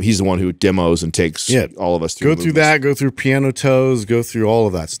see him. He's the one who demos and takes all of us through. Go through that, go through piano toes, go through all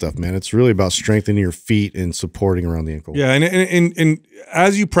of that stuff, man. It's really about strengthening your feet and supporting around the ankle. Yeah, and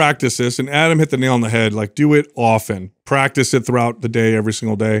as you practice this, and Adam hit the nail on the head, like do it often. Practice it throughout the day, every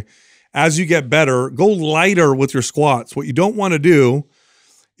single day. As you get better, go lighter with your squats. What you don't want to do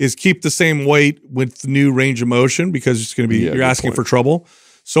is keep the same weight with new range of motion, because it's going to be you're asking for trouble.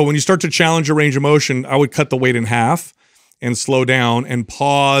 So when you start to challenge your range of motion, I would cut the weight in half and slow down and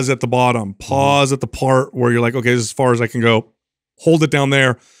pause at the bottom. Pause at the part where you're like, okay, this is as far as I can go. Hold it down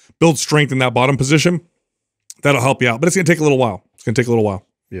there. Build strength in that bottom position. That'll help you out. But it's going to take a little while.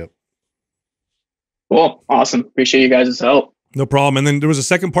 Yep. Cool. Awesome. Appreciate you guys' help. No problem. And then there was a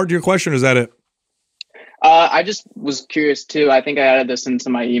second part to your question, or is that it? I just was curious too. I think I added this into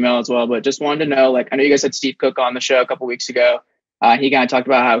my email as well, but just wanted to know, like, I know you guys had Steve Cook on the show a couple weeks ago. He kind of talked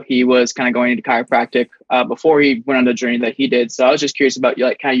about how he was kind of going into chiropractic before he went on the journey that he did. So I was just curious about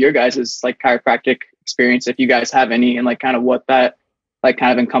like kind of your guys' like chiropractic experience, if you guys have any, and like kind of what that like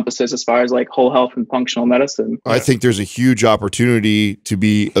kind of encompasses as far as like whole health and functional medicine. I think there's a huge opportunity to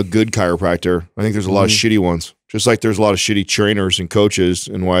be a good chiropractor. I think there's a lot of shitty ones, just like there's a lot of shitty trainers and coaches,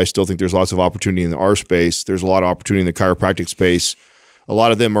 and why I still think there's lots of opportunity in the R space. There's a lot of opportunity in the chiropractic space. A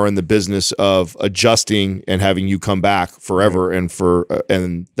lot of them are in the business of adjusting and having you come back forever.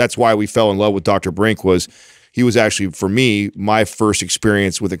 And that's why we fell in love with Dr. Brink. Was he was actually, for me, my first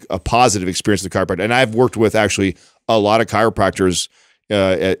experience with a positive experience with the chiropractor. And I've worked with actually a lot of chiropractors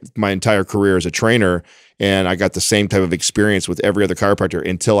at my entire career as a trainer, and I got the same type of experience with every other chiropractor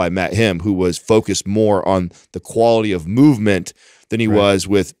until I met him, who was focused more on the quality of movement than he was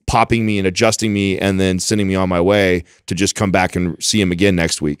with popping me and adjusting me and then sending me on my way to just come back and see him again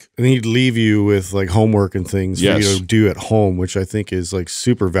next week. And he'd leave you with like homework and things for you to do at home, which I think is like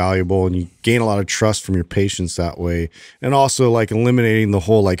super valuable, and you gain a lot of trust from your patients that way. And also like eliminating the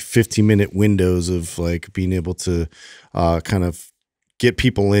whole like 15-minute windows of like being able to kind of get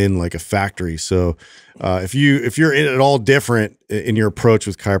people in like a factory. So if you're at all different in your approach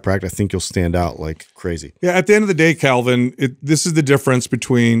with chiropractic, I think you'll stand out like crazy. Yeah, at the end of the day, Calvin, this is the difference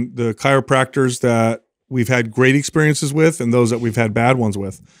between the chiropractors that we've had great experiences with and those that we've had bad ones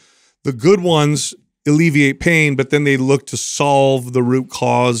with. The good ones alleviate pain, but then they look to solve the root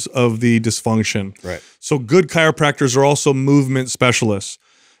cause of the dysfunction. Right. So good chiropractors are also movement specialists.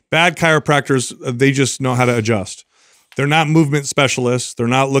 Bad chiropractors, they just know how to adjust. They're not movement specialists. They're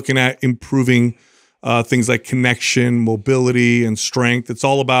not looking at improving things like connection, mobility, and strength. It's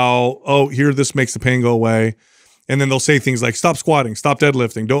all about, oh, here, this makes the pain go away. And then they'll say things like, stop squatting, stop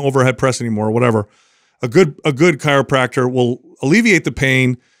deadlifting, don't overhead press anymore, or whatever. A good chiropractor will alleviate the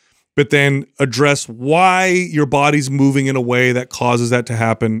pain, but then address why your body's moving in a way that causes that to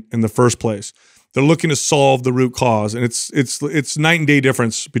happen in the first place. They're looking to solve the root cause. And it's night and day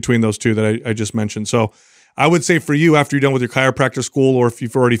difference between those two that I just mentioned. So I would say for you, after you're done with your chiropractor school, or if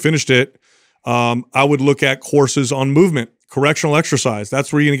you've already finished it, I would look at courses on movement, correctional exercise.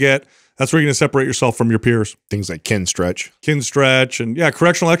 That's where you're going to separate yourself from your peers. Things like kin stretch, and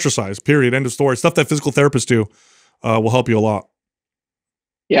correctional exercise, period. End of story. Stuff that physical therapists do will help you a lot.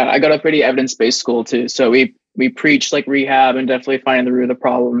 Yeah, I got a pretty evidence-based school too. So we preach like rehab and definitely finding the root of the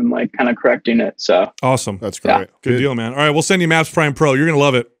problem and like kind of correcting it. So awesome. That's great. Yeah. Good deal, man. All right, we'll send you Maps Prime Pro. You're going to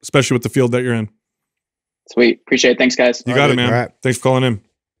love it, especially with the field that you're in. Sweet. Appreciate it. Thanks, guys. You got it, man. All right. Thanks for calling in.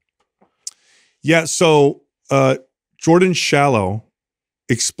 Yeah, so Jordan Shallow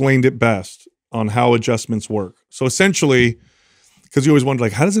explained it best on how adjustments work. So essentially, because you always wondered,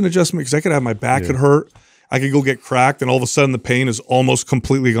 like, how does an adjustment, because I could have my back could hurt. I could go get cracked and all of a sudden the pain is almost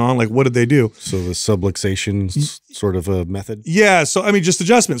completely gone. Like, what did they do? So the subluxation sort of a method? Yeah. So, I mean, just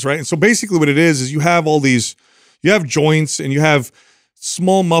adjustments, right? And so basically what it is you have all these, you have joints and you have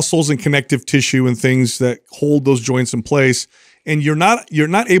small muscles and connective tissue and things that hold those joints in place. And you're not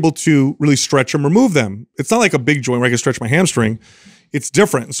able to really stretch them or move them. It's not like a big joint where I can stretch my hamstring. It's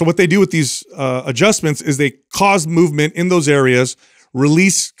different. So what they do with these adjustments is they cause movement in those areas,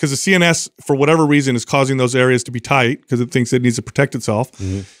 release, because the CNS, for whatever reason, is causing those areas to be tight because it thinks it needs to protect itself.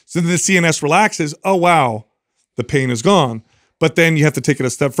 Mm-hmm. So then the CNS relaxes. Oh, wow, the pain is gone. But then you have to take it a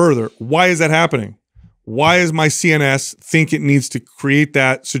step further. Why is that happening? Why does my CNS think it needs to create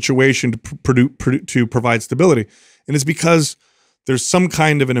that situation to provide stability? And it's because there's some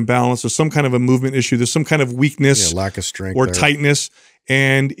kind of an imbalance or some kind of a movement issue. There's some kind of weakness, lack of strength or tightness,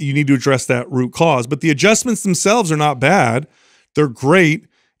 and you need to address that root cause. But the adjustments themselves are not bad. They're great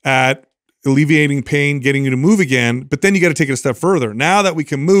at alleviating pain, getting you to move again, but then you got to take it a step further. Now that we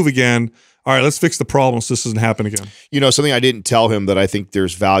can move again, all right, let's fix the problem so this doesn't happen again. Something I didn't tell him that I think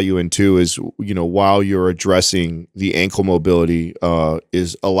there's value in too is, while you're addressing the ankle mobility,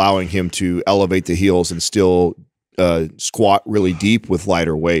 is allowing him to elevate the heels and still squat really deep with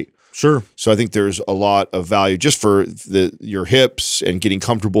lighter weight. Sure. So I think there's a lot of value just for your hips and getting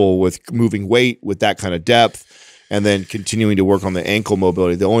comfortable with moving weight with that kind of depth, and then continuing to work on the ankle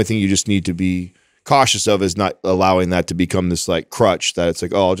mobility. The only thing you just need to be cautious of is not allowing that to become this like crutch that it's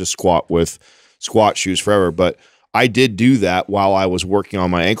like, oh, I'll just squat with squat shoes forever. But I did do that while I was working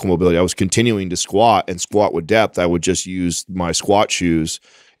on my ankle mobility. I was continuing to squat with depth. I would just use my squat shoes.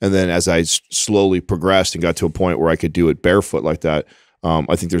 And then as I slowly progressed and got to a point where I could do it barefoot like that,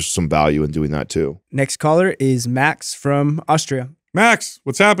 I think there's some value in doing that too. Next caller is Max from Austria. Max,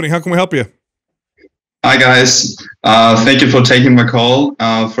 what's happening? How can we help you? Hi, guys. Thank you for taking my call.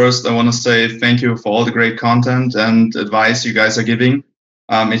 First, I want to say thank you for all the great content and advice you guys are giving.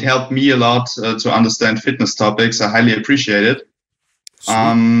 It helped me a lot to understand fitness topics. I highly appreciate it.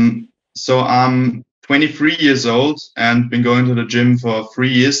 So I'm 23 years old and been going to the gym for 3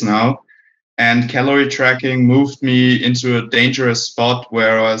 years now. And calorie tracking moved me into a dangerous spot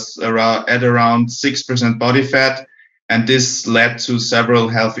where I was at around 6% body fat. And this led to several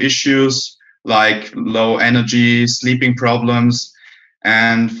health issues like low energy, sleeping problems.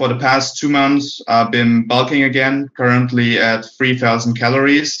 And for the past 2 months, I've been bulking again, currently at 3,000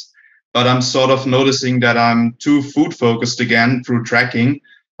 calories. But I'm sort of noticing that I'm too food focused again through tracking.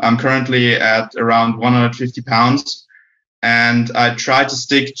 I'm currently at around 150 pounds. And I try to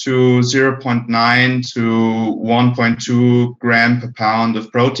stick to 0.9 to 1.2 gram per pound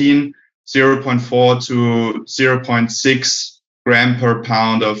of protein, 0.4 to 0.6 gram per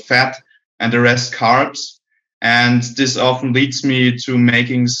pound of fat, and the rest carbs. And this often leads me to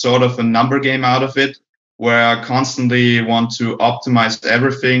making sort of a number game out of it, where I constantly want to optimize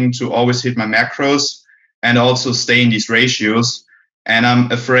everything to always hit my macros and also stay in these ratios. And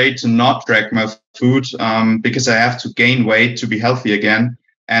I'm afraid to not track my food because I have to gain weight to be healthy again.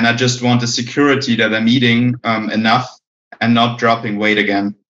 And I just want the security that I'm eating enough and not dropping weight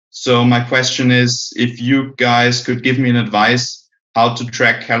again. So my question is, if you guys could give me an advice how to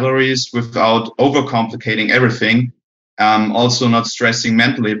track calories without overcomplicating everything, also not stressing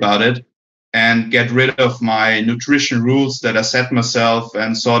mentally about it, and get rid of my nutrition rules that I set myself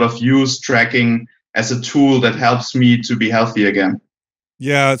and sort of use tracking as a tool that helps me to be healthy again.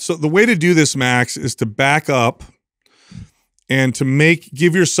 Yeah, so the way to do this, Max, is to back up and to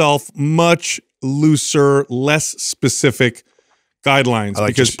give yourself much looser, less specific guidelines. I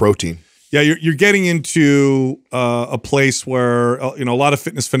like just protein. Yeah, you're getting into a place where a lot of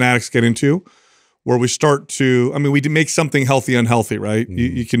fitness fanatics get into, where we start to. I mean, we make something healthy unhealthy, right?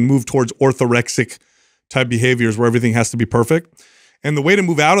 Mm. You can move towards orthorexic type behaviors where everything has to be perfect, and the way to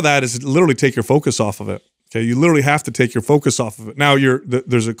move out of that is to literally take your focus off of it. Okay, you literally have to take your focus off of it. Now,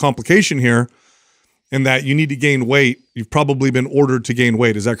 there's a complication here, in that you need to gain weight. You've probably been ordered to gain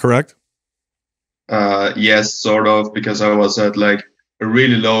weight. Is that correct? Yes, sort of, because I was at like a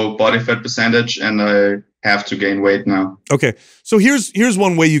really low body fat percentage and I have to gain weight now. Okay. So here's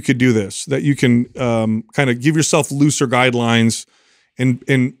one way you could do this, that you can kind of give yourself looser guidelines and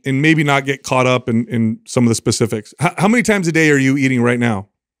maybe not get caught up in some of the specifics. How many times a day are you eating right now?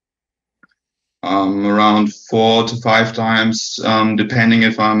 Around 4 to 5 times, depending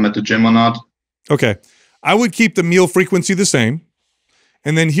if I'm at the gym or not. Okay. I would keep the meal frequency the same.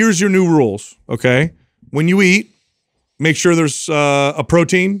 And then here's your new rules, okay? When you eat, make sure there's a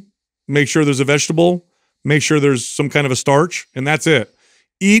protein, make sure there's a vegetable, make sure there's some kind of a starch, and that's it.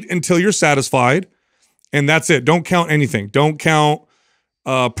 Eat until you're satisfied, and that's it. Don't count anything. Don't count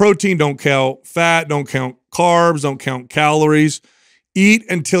Protein, don't count fat, don't count carbs, don't count calories. Eat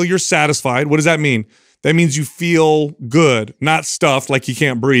until you're satisfied. What does that mean? That means you feel good, not stuffed like you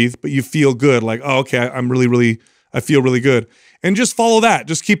can't breathe, but you feel good. Like, oh, okay, I feel really good. And just follow that.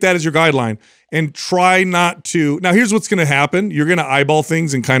 Just keep that as your guideline and try not to. Now, here's what's going to happen. You're going to eyeball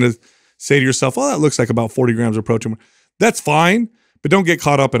things and kind of say to yourself, oh, that looks like about 40 grams of protein. That's fine, but don't get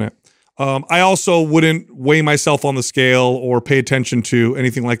caught up in it. I also wouldn't weigh myself on the scale or pay attention to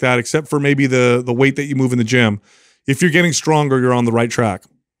anything like that, except for maybe the weight that you move in the gym. If you're getting stronger, you're on the right track.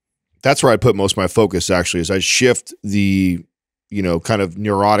 That's where I put most of my focus, actually, is I shift the, kind of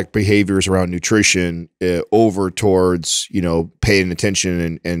neurotic behaviors around nutrition over towards, paying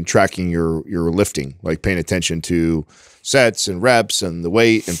attention and tracking your lifting, like paying attention to sets and reps and the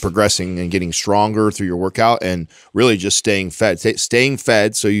weight and progressing and getting stronger through your workout, and really just staying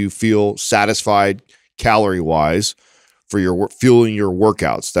fed so you feel satisfied calorie-wise for your fueling your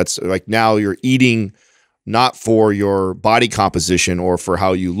workouts. That's like, now you're eating not for your body composition or for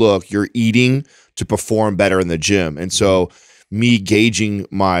how you look, you're eating to perform better in the gym. And so me gauging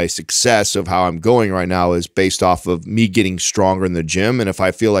my success of how I'm going right now is based off of me getting stronger in the gym. And if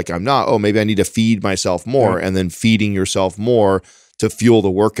I feel like I'm not, maybe I need to feed myself more, and then feeding yourself more to fuel the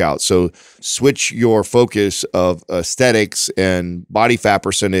workout. So switch your focus of aesthetics and body fat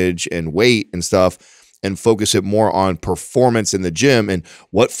percentage and weight and stuff, and focus it more on performance in the gym and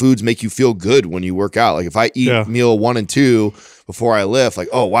what foods make you feel good when you work out. Like if I eat meal 1 and 2 before I lift, like,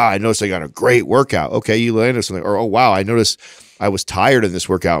 oh, wow, I noticed I got a great workout. Okay, you landed something. Or, oh, wow, I noticed I was tired in this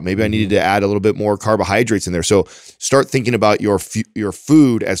workout. Maybe I needed to add a little bit more carbohydrates in there. So start thinking about your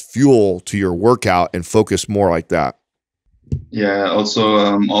food as fuel to your workout and focus more like that. Yeah, I also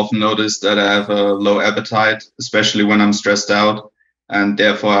often notice that I have a low appetite, especially when I'm stressed out. And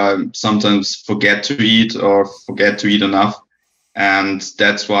therefore, I sometimes forget to eat or forget to eat enough. And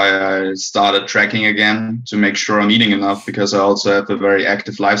that's why I started tracking again to make sure I'm eating enough, because I also have a very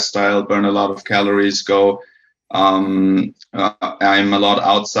active lifestyle, burn a lot of calories, I'm a lot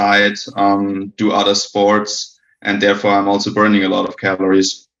outside, do other sports, and therefore I'm also burning a lot of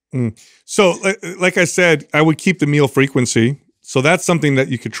calories. So like I said, I would keep the meal frequency. So that's something that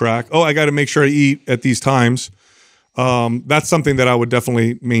you could track. Oh, I got to make sure I eat at these times. That's something that I would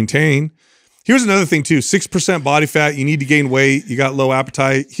definitely maintain. Here's another thing too, 6% body fat, you need to gain weight, you got low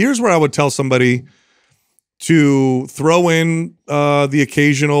appetite. Here's where I would tell somebody to throw in the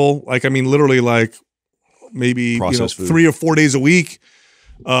occasional, literally like maybe 3 or 4 days a week,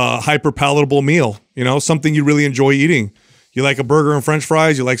 hyper palatable meal, something you really enjoy eating. You like a burger and French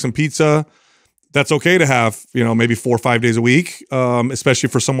fries, you like some pizza. That's okay to have, maybe 4 or 5 days a week, especially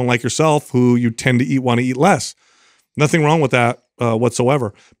for someone like yourself who you tend to want to eat less. Nothing wrong with that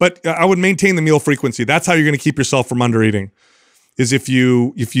whatsoever. But I would maintain the meal frequency. That's how you're going to keep yourself from under eating. Is if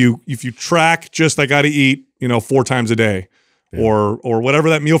you track just I got to eat 4 times a day, or whatever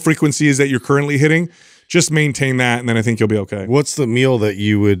that meal frequency is that you're currently hitting. Just maintain that, and then I think you'll be okay. What's the meal that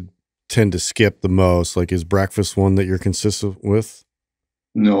you would tend to skip the most? Like, is breakfast one that you're consistent with?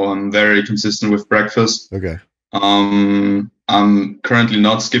 No, I'm very consistent with breakfast. Okay. I'm currently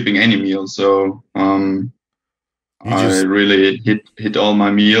not skipping any meal, so I really hit all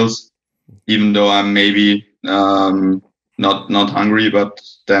my meals, even though I'm maybe not hungry, but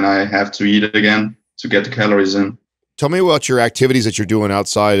then I have to eat again to get the calories in. Tell me about your activities that you're doing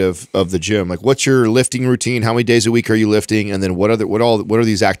outside of the gym. Like, what's your lifting routine? How many days a week are you lifting? And then what are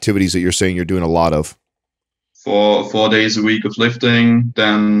these activities that you're saying you're doing a lot of? For 4 days a week of lifting,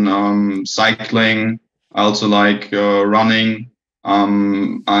 then cycling. I also like running.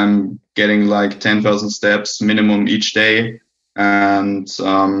 I'm getting like 10,000 steps minimum each day, and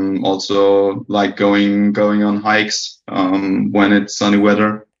also like going on hikes when it's sunny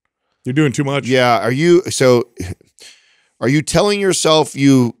weather. You're doing too much. Yeah. Are you telling yourself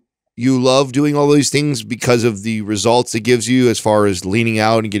you love doing all these things because of the results it gives you as far as leaning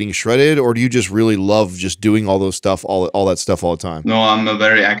out and getting shredded, or do you just really love just doing all those stuff, all that stuff all the time? No, I'm a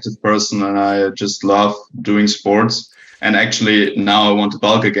very active person, and I just love doing sports. And actually, now I want to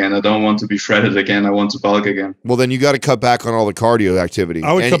bulk again. I don't want to be shredded again. I want to bulk again. Well, then you got to cut back on all the cardio activity.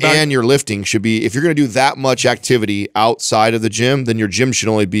 And your lifting should be, if you're going to do that much activity outside of the gym, then your gym you should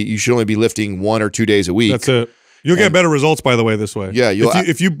only be lifting 1 or 2 days a week. That's it. You'll get better results, by the way, this way. Yeah.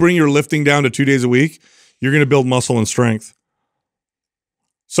 If you bring your lifting down to 2 days a week, you're going to build muscle and strength.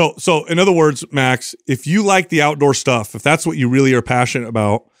 So in other words, Max, if you like the outdoor stuff, if that's what you really are passionate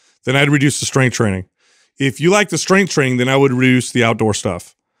about, then I'd reduce the strength training. If you like the strength training, then I would reduce the outdoor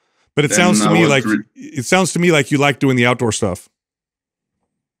stuff. But it sounds to me like you like doing the outdoor stuff.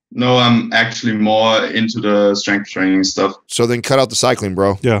 No, I'm actually more into the strength training stuff. So then cut out the cycling,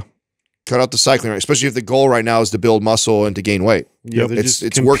 bro. Yeah. Cut out the cycling, especially if the goal right now is to build muscle and to gain weight. Yeah, It's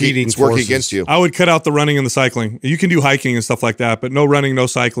working. It's working against you. I would cut out the running and the cycling. You can do hiking and stuff like that, but no running, no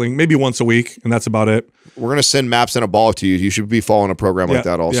cycling. Maybe once a week, and that's about it. We're gonna send Maps Anabolic to you. You should be following a program like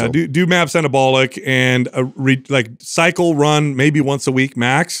that also. Yeah, do Maps Anabolic and like cycle, run maybe once a week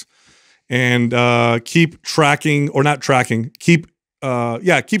max, and keep tracking or not tracking. Keep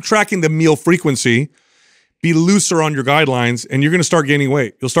tracking the meal frequency. Be looser on your guidelines, and you're going to start gaining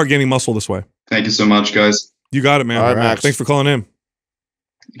weight. You'll start gaining muscle this way. Thank you so much, guys. You got it, man. All right, Max. Thanks for calling in.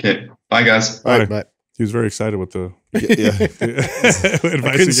 Okay. Bye, guys. All right, But He was very excited with the I advice.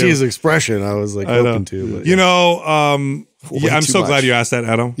 couldn't see his expression. I was like hoping to. But You know, Way I'm too so much. glad you asked that,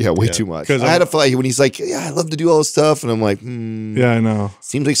 Adam. Yeah, way too much. 'Cause I had a feel like when he's like, "Yeah, I love to do all this stuff," and I'm like, Yeah, I know.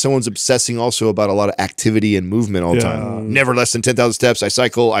 Seems like someone's obsessing also about a lot of activity and movement all the time. Never less than 10,000 steps. I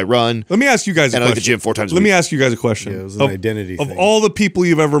cycle. I run. Let me ask you guys a And I go to the question. gym 4 times a Let week. me ask you guys a question. yeah, it was an identity Of thing. all the people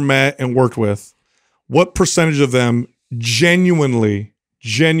you've ever met and worked with, what percentage of them genuinely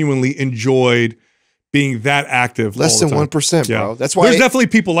enjoyed being that active? Less all the than time? 1%, Yeah. bro. That's why There's definitely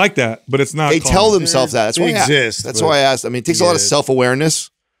people like that, but it's not. they tell common. themselves that. That's They why exist, That's but- why I asked. I mean, it takes a lot of Yeah. self-awareness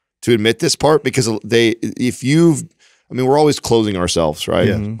to admit this part because we're always closing ourselves, right?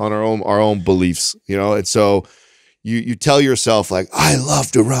 Yeah. On our own beliefs, and so you tell yourself like, I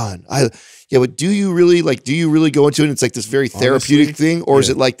love to run. But do you really go into it and it's like this very therapeutic Honestly, thing? Or is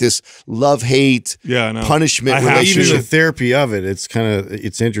yeah. it like this love-hate Yeah, I know. punishment I have Even relationship? the therapy of it,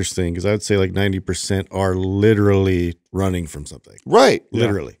 it's interesting because I would say like 90% are literally running from something. Right.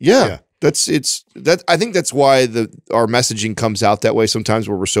 Literally. Yeah. I think that's why our messaging comes out that way sometimes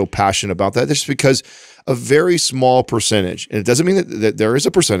where we're so passionate about that. Just because a very small percentage, and it doesn't mean that there is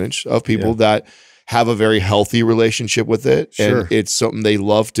a percentage of people that have a very healthy relationship with it. Sure. And it's something they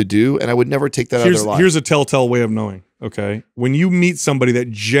love to do. And I would never take that out of their life. Here's a telltale way of knowing, okay? When you meet somebody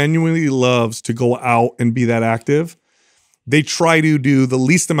that genuinely loves to go out and be that active, they try to do the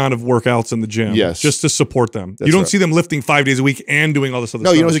least amount of workouts in the gym just to support them. You don't see them lifting 5 days a week and doing all this other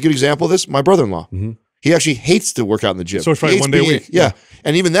stuff. You know what's a good example of this? My brother-in-law. He actually hates to work out in the gym. So it's probably He hates 1 day a being- week. Yeah.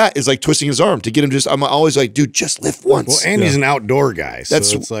 And even that is like twisting his arm to get him I'm always like, dude, just lift once. Well, and he's an outdoor guy. So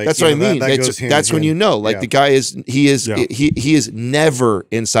That's it's like, what I mean. That goes hand That's in when you hand. know, like Yeah. the guy he is never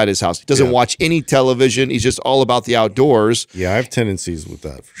inside his house. He doesn't watch any television. He's just all about the outdoors. Yeah, I have tendencies with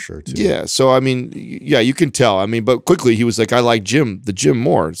that for sure too. Yeah. So I mean, you can tell. I mean, but quickly he was like, I like the gym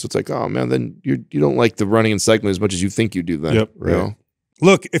more. So it's like, oh man, then you don't like the running and cycling as much as you think you do. Then, Yep. you know?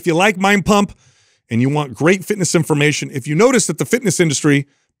 Look, if you like Mind Pump and you want great fitness information, if you notice that the fitness industry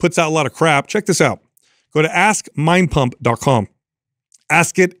puts out a lot of crap, check this out. Go to askmindpump.com.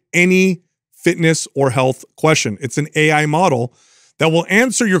 Ask it any fitness or health question. It's an AI model that will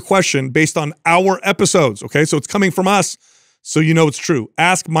answer your question based on our episodes, okay? So it's coming from us, so you know it's true.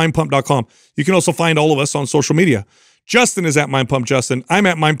 Askmindpump.com. You can also find all of us on social media. Justin is at Mind Pump Justin. I'm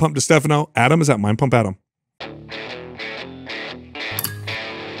at Mind Pump DeStefano. Adam is at Mind Pump Adam.